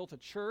 and they built a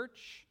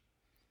church.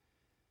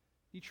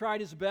 He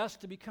tried his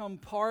best to become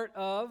part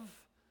of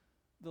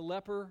the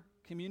leper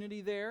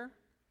community there.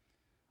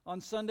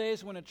 On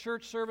Sundays, when a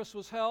church service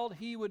was held,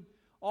 he would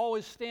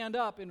always stand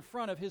up in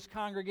front of his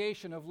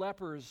congregation of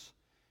lepers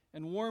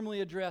and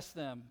warmly address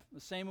them the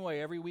same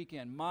way every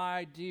weekend.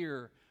 My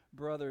dear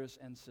brothers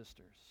and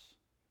sisters.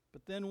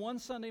 But then one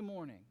Sunday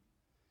morning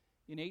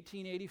in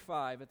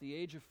 1885, at the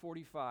age of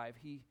 45,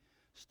 he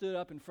stood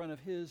up in front of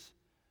his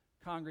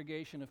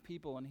congregation of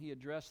people and he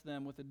addressed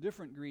them with a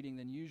different greeting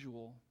than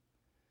usual.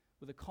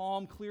 With a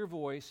calm, clear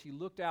voice, he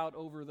looked out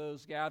over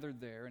those gathered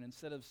there, and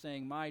instead of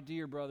saying, my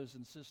dear brothers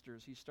and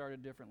sisters, he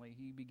started differently.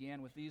 He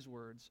began with these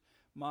words,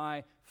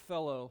 my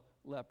fellow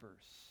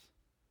lepers,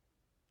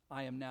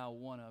 I am now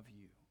one of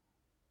you.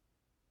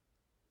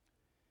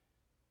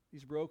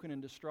 These broken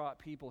and distraught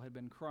people had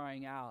been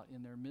crying out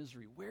in their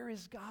misery, where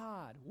is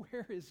God?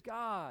 Where is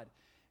God?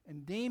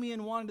 And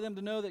Damien wanted them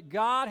to know that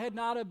God had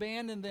not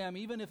abandoned them,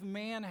 even if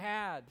man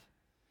had.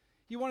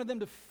 He wanted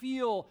them to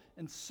feel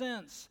and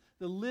sense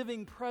the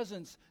living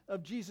presence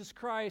of Jesus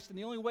Christ, and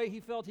the only way he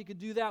felt he could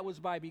do that was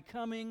by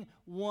becoming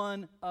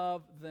one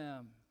of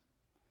them.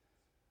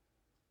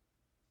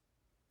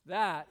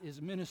 That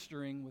is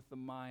ministering with the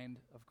mind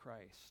of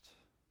Christ.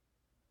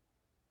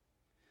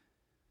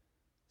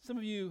 Some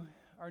of you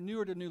are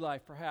newer to New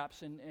Life,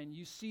 perhaps, and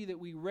you see that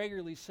we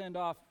regularly send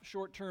off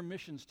short-term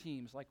missions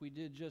teams like we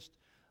did just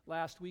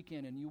last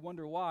weekend, and you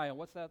wonder why, and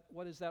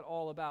what is that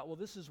all about? Well,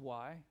 this is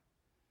why.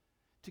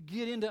 To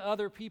get into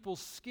other people's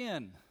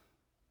skin.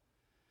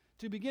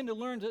 To begin to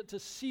learn to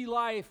see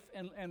life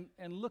and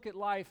look at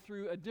life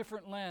through a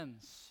different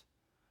lens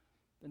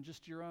than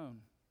just your own.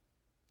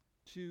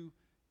 To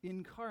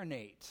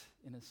incarnate,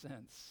 in a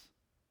sense.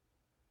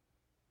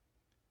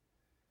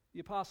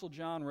 The Apostle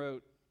John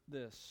wrote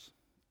this,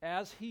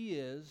 as he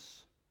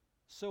is,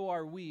 so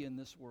are we in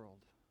this world.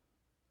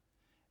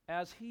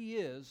 As he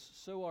is,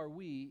 so are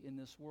we in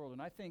this world.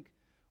 And I think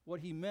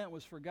what he meant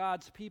was for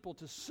God's people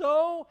to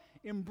so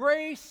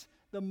embrace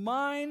the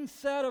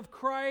mindset of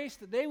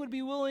Christ that they would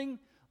be willing,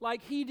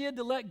 like he did,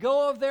 to let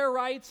go of their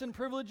rights and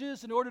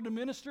privileges in order to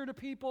minister to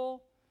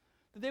people,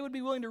 that they would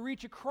be willing to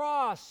reach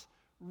across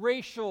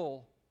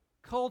racial,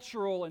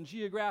 cultural, and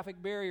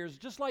geographic barriers,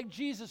 just like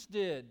Jesus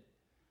did,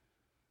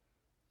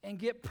 and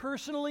get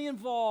personally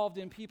involved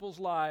in people's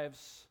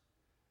lives,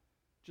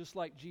 just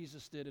like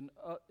Jesus did,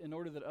 in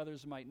order that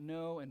others might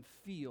know and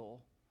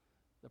feel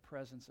the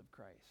presence of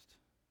Christ.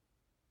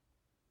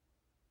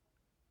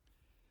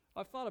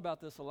 I've thought about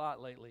this a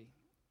lot lately.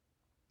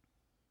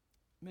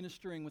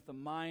 Ministering with the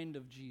mind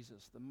of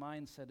Jesus, the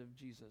mindset of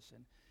Jesus,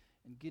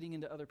 and getting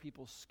into other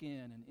people's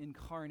skin and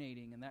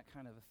incarnating and that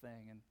kind of a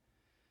thing. And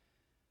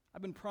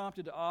I've been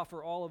prompted to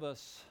offer all of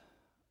us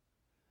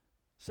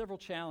several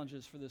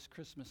challenges for this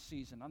Christmas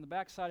season. On the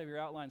back side of your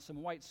outline,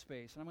 some white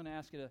space, and I'm going to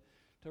ask you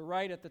to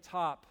write at the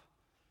top,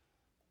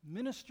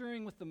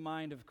 ministering with the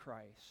mind of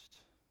Christ.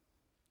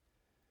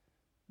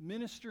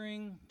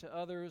 Ministering to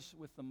others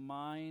with the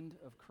mind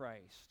of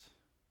Christ.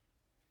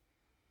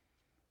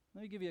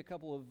 Let me give you a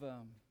couple of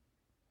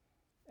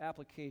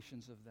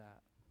applications of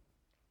that.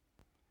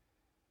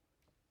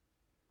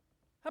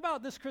 How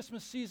about this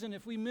Christmas season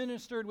if we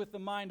ministered with the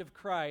mind of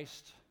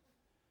Christ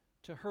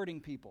to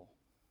hurting people?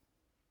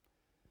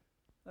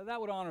 Now, that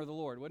would honor the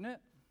Lord, wouldn't it?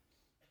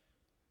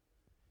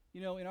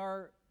 You know, in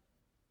our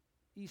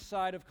east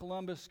side of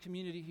Columbus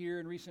community here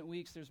in recent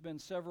weeks, there's been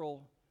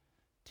several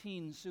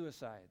teen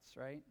suicides,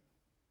 right?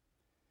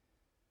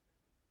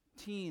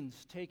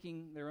 Teens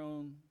taking their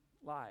own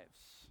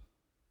lives.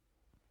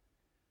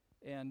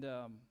 And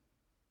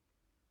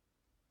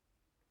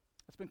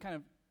it's been kind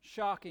of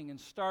shocking and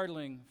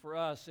startling for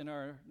us in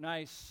our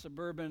nice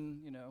suburban,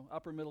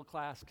 upper middle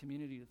class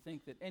community to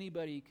think that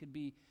anybody could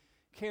be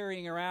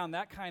carrying around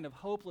that kind of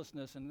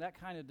hopelessness and that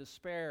kind of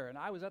despair. And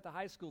I was at the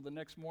high school the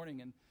next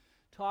morning and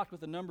talked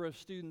with a number of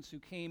students who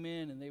came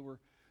in, and they were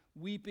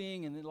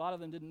weeping, and a lot of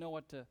them didn't know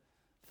what to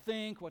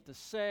think, what to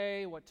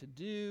say, what to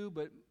do,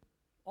 but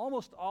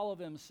almost all of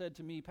them said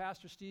to me,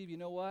 Pastor Steve, you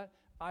know what?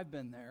 I've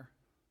been there.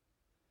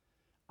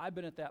 I've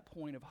been at that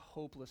point of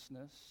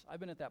hopelessness. I've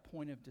been at that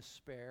point of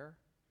despair.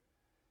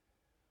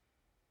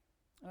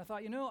 And I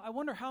thought, I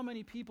wonder how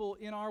many people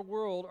in our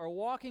world are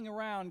walking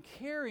around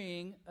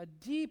carrying a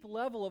deep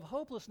level of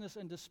hopelessness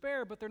and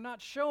despair, but they're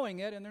not showing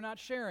it and they're not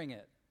sharing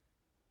it.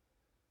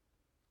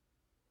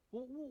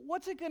 Well,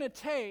 what's it going to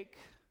take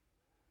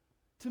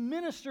to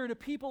minister to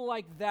people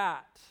like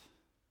that?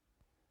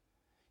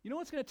 You know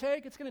what it's going to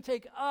take? It's going to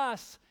take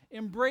us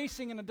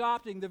embracing and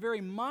adopting the very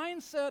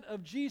mindset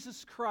of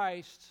Jesus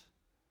Christ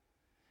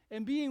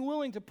and being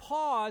willing to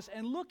pause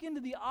and look into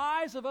the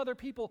eyes of other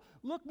people,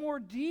 look more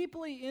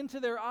deeply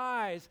into their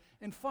eyes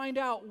and find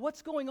out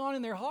what's going on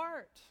in their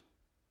heart.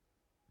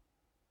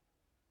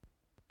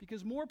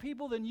 Because more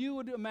people than you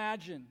would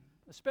imagine,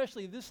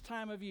 especially this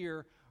time of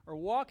year, are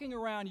walking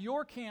around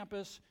your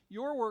campus,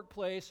 your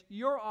workplace,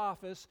 your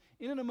office,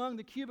 in and among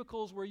the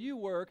cubicles where you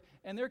work,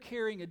 and they're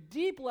carrying a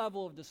deep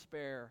level of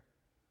despair.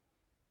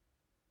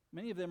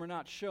 Many of them are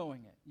not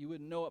showing it. You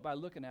wouldn't know it by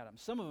looking at them.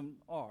 Some of them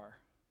are.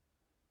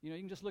 You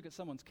can just look at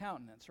someone's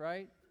countenance,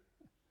 right?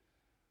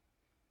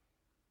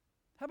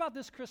 How about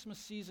this Christmas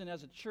season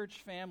as a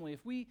church family?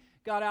 If we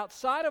got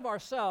outside of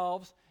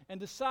ourselves and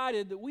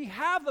decided that we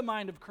have the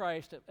mind of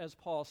Christ, as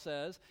Paul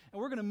says,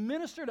 and we're going to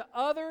minister to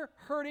other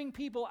hurting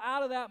people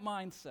out of that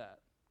mindset.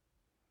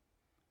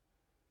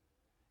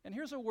 And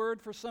here's a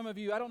word for some of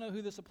you. I don't know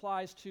who this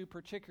applies to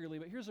particularly,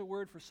 but here's a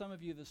word for some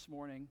of you this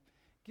morning.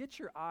 Get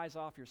your eyes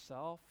off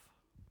yourself.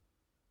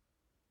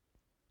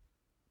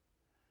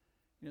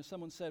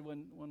 Someone said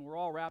when we're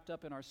all wrapped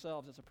up in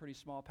ourselves, it's a pretty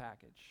small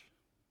package.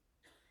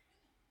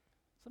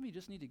 Some of you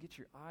just need to get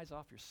your eyes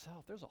off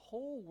yourself. There's a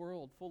whole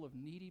world full of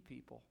needy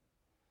people.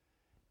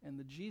 And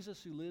the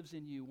Jesus who lives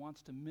in you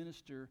wants to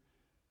minister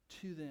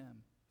to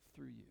them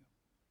through you.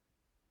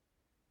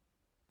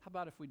 How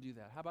about if we do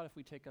that? How about if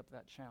we take up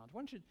that challenge?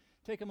 Why don't you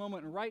take a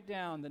moment and write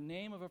down the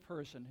name of a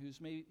person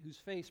whose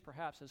face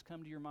perhaps has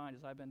come to your mind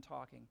as I've been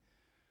talking.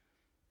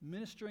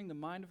 Ministering the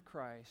mind of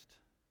Christ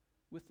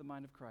with the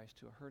mind of Christ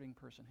to a hurting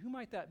person. Who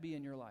might that be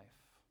in your life?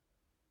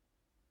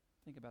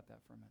 Think about that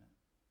for a minute.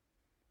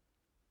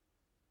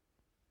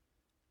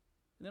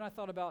 And then I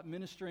thought about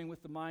ministering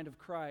with the mind of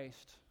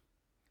Christ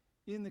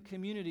in the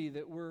community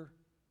that we're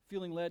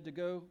feeling led to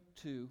go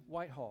to,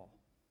 Whitehall.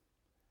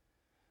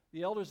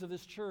 The elders of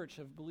this church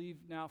have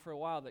believed now for a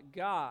while that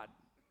God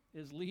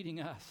is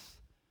leading us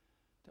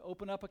to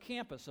open up a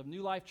campus of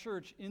New Life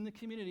Church in the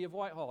community of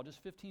Whitehall,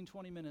 just 15,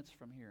 20 minutes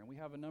from here. And we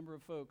have a number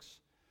of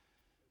folks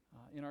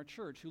in our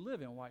church who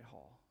live in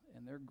Whitehall,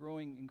 and they're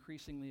growing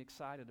increasingly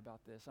excited about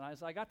this. And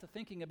as I got to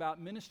thinking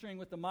about ministering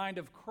with the mind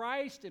of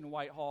Christ in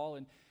Whitehall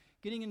and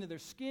getting into their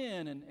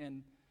skin,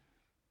 and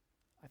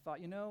I thought,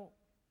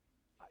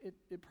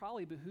 it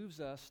probably behooves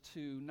us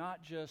to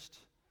not just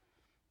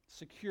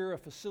secure a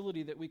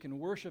facility that we can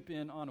worship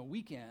in on a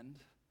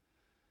weekend,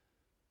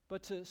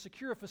 but to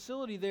secure a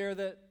facility there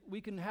that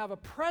we can have a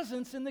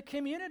presence in the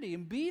community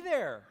and be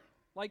there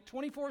like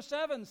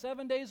 24/7,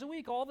 7 days a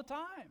week, all the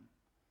time.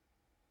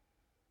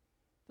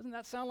 Doesn't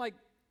that sound like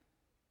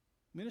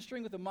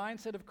ministering with the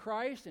mindset of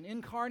Christ and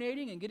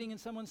incarnating and getting in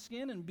someone's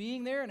skin and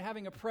being there and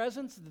having a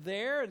presence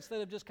there instead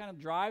of just kind of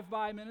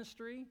drive-by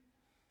ministry?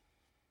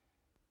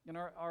 And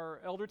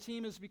our elder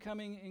team is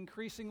becoming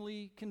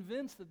increasingly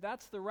convinced that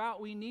that's the route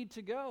we need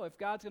to go. If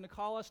God's going to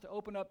call us to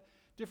open up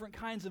different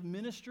kinds of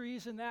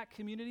ministries in that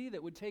community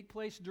that would take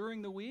place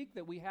during the week,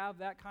 that we have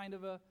that kind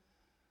of a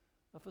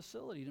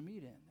facility to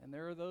meet in. And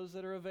there are those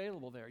that are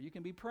available there. You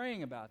can be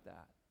praying about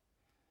that.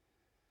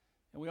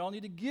 And we all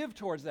need to give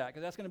towards that,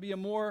 because that's going to be a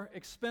more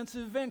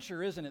expensive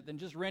venture, isn't it, than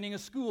just renting a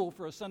school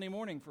for a Sunday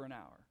morning for an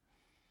hour.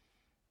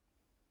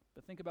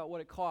 But think about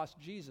what it cost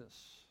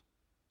Jesus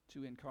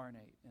to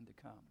incarnate and to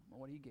come, or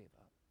what he gave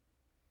up.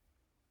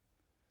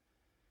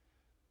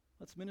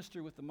 Let's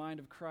minister with the mind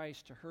of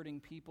Christ to hurting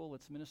people.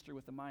 Let's minister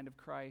with the mind of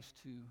Christ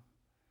to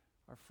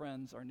our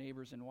friends, our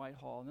neighbors in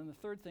Whitehall. And then the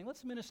third thing,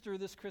 let's minister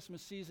this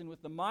Christmas season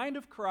with the mind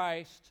of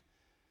Christ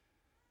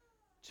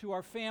to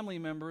our family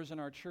members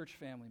and our church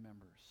family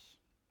members.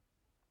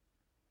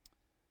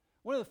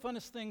 One of the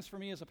funnest things for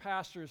me as a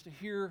pastor is to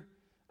hear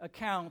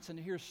accounts and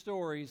to hear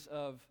stories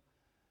of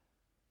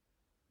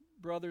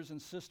brothers and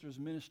sisters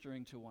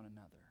ministering to one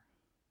another.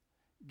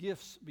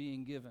 Gifts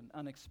being given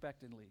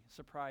unexpectedly,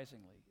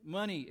 surprisingly.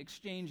 Money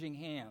exchanging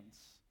hands.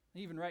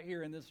 Even right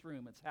here in this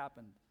room, it's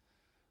happened.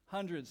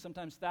 Hundreds,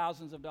 sometimes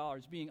thousands of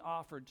dollars being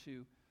offered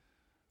to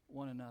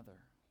one another.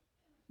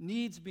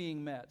 Needs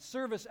being met.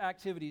 Service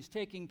activities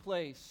taking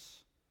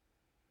place.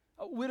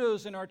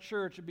 Widows in our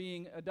church are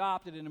being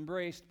adopted and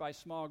embraced by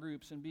small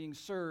groups and being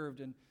served,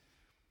 and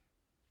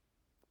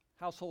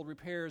household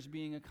repairs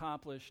being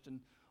accomplished, and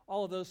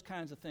all of those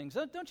kinds of things.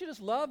 Don't you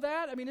just love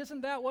that? I mean,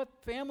 isn't that what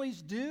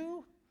families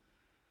do?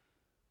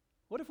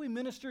 What if we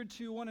ministered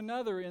to one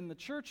another in the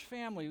church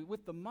family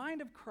with the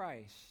mind of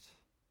Christ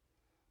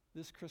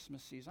this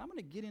Christmas season? I'm going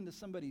to get into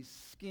somebody's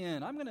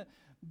skin. I'm going to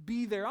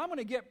be there. I'm going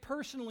to get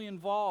personally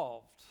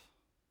involved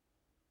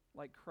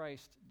like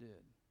Christ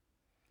did.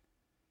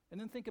 And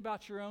then think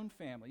about your own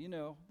family.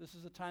 This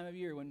is a time of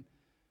year when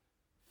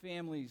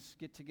families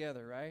get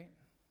together, right?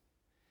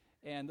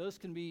 And those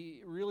can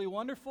be really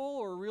wonderful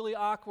or really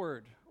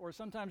awkward, or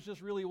sometimes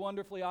just really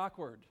wonderfully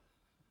awkward.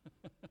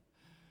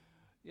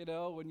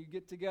 When you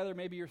get together,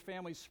 maybe your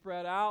family's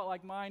spread out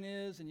like mine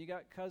is, and you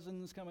got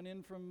cousins coming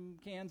in from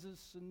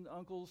Kansas and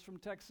uncles from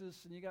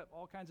Texas, and you got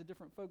all kinds of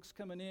different folks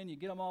coming in. You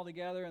get them all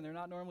together, and they're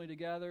not normally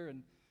together.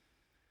 And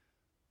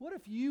what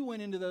if you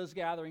went into those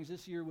gatherings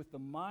this year with the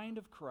mind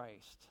of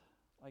Christ?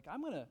 Like,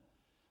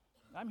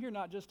 I'm here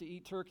not just to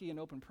eat turkey and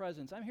open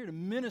presents. I'm here to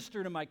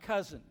minister to my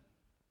cousin,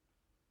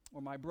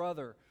 or my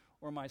brother,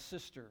 or my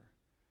sister.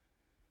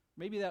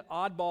 Maybe that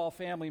oddball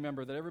family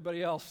member that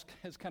everybody else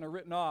has kind of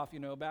written off,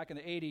 back in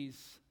the 80s.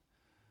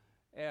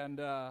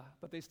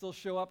 but they still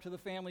show up to the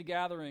family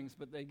gatherings,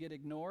 but they get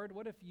ignored.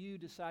 What if you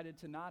decided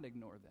to not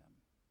ignore them?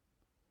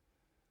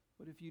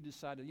 What if you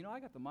decided, I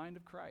got the mind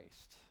of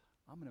Christ.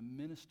 I'm going to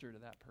minister to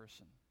that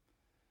person.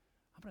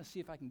 I'm going to see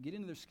if I can get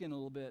into their skin a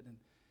little bit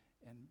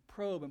and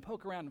probe and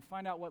poke around and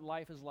find out what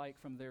life is like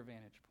from their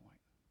vantage point.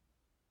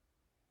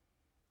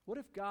 What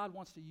if God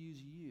wants to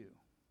use you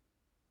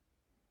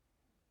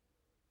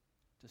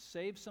to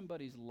save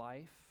somebody's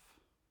life,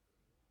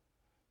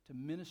 to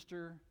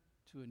minister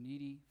to a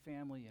needy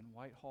family in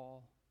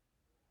Whitehall,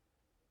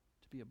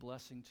 to be a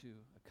blessing to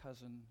a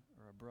cousin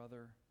or a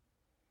brother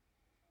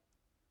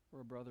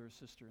or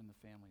sister in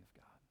the family of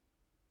God?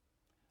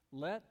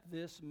 Let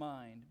this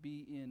mind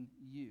be in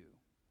you,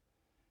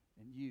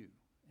 and you,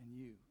 and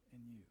you,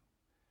 and you,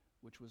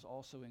 which was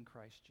also in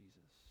Christ Jesus.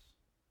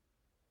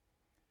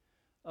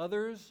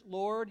 Others,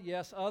 Lord,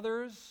 yes,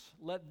 others,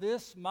 let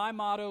this my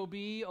motto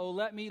be, oh,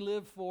 let me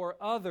live for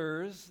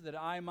others,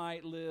 that I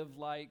might live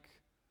like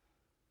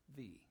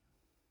thee.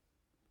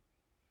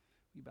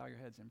 You bow your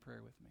heads in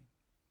prayer with me.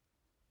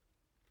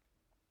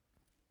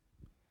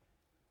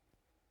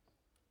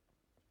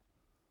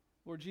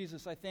 Lord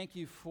Jesus, I thank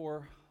you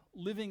for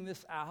living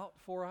this out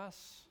for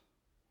us.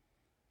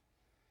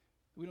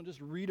 We don't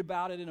just read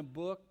about it in a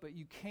book, but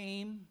you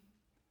came.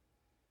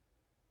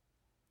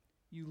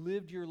 You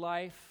lived your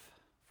life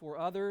for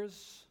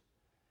others.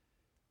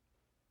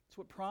 It's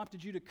what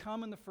prompted you to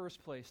come in the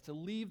first place, to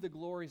leave the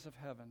glories of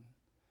heaven.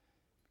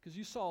 Because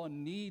you saw a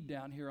need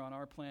down here on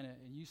our planet,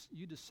 and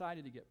you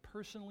decided to get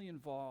personally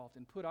involved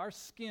and put our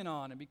skin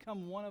on and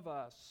become one of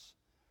us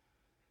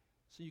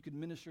so you could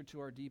minister to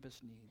our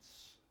deepest needs.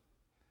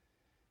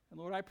 And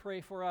Lord, I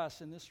pray for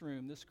us in this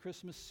room, this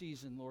Christmas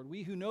season, Lord,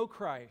 we who know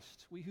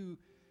Christ, we who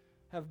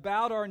have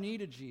bowed our knee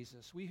to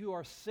Jesus, we who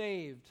are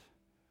saved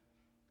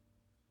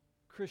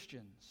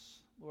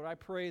Christians, Lord, I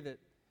pray that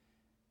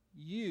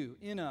you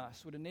in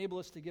us would enable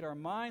us to get our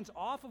minds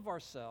off of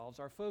ourselves,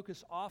 our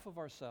focus off of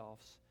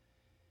ourselves,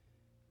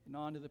 and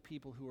onto the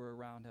people who are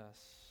around us.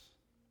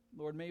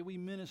 Lord, may we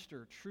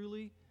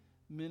truly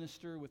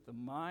minister with the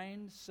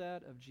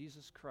mindset of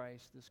Jesus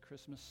Christ this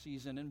Christmas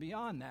season, and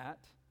beyond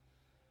that,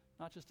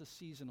 not just a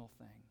seasonal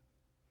thing.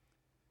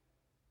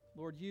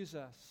 Lord, use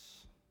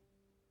us.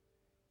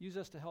 Use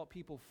us to help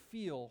people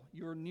feel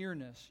your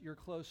nearness, your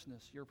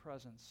closeness, your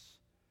presence.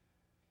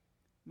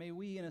 May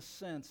we, in a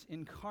sense,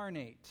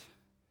 incarnate,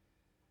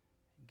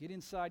 get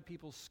inside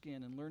people's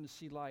skin and learn to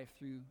see life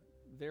through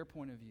their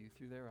point of view,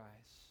 through their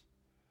eyes.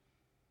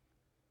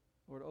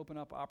 Lord, open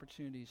up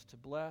opportunities to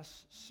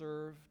bless,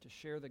 serve, to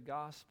share the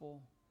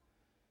gospel,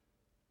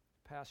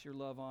 pass your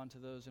love on to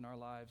those in our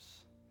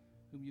lives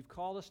whom you've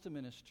called us to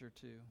minister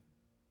to.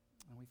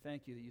 And we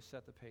thank you that you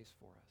set the pace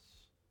for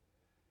us.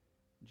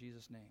 In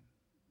Jesus' name,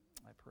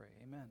 I pray.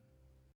 Amen.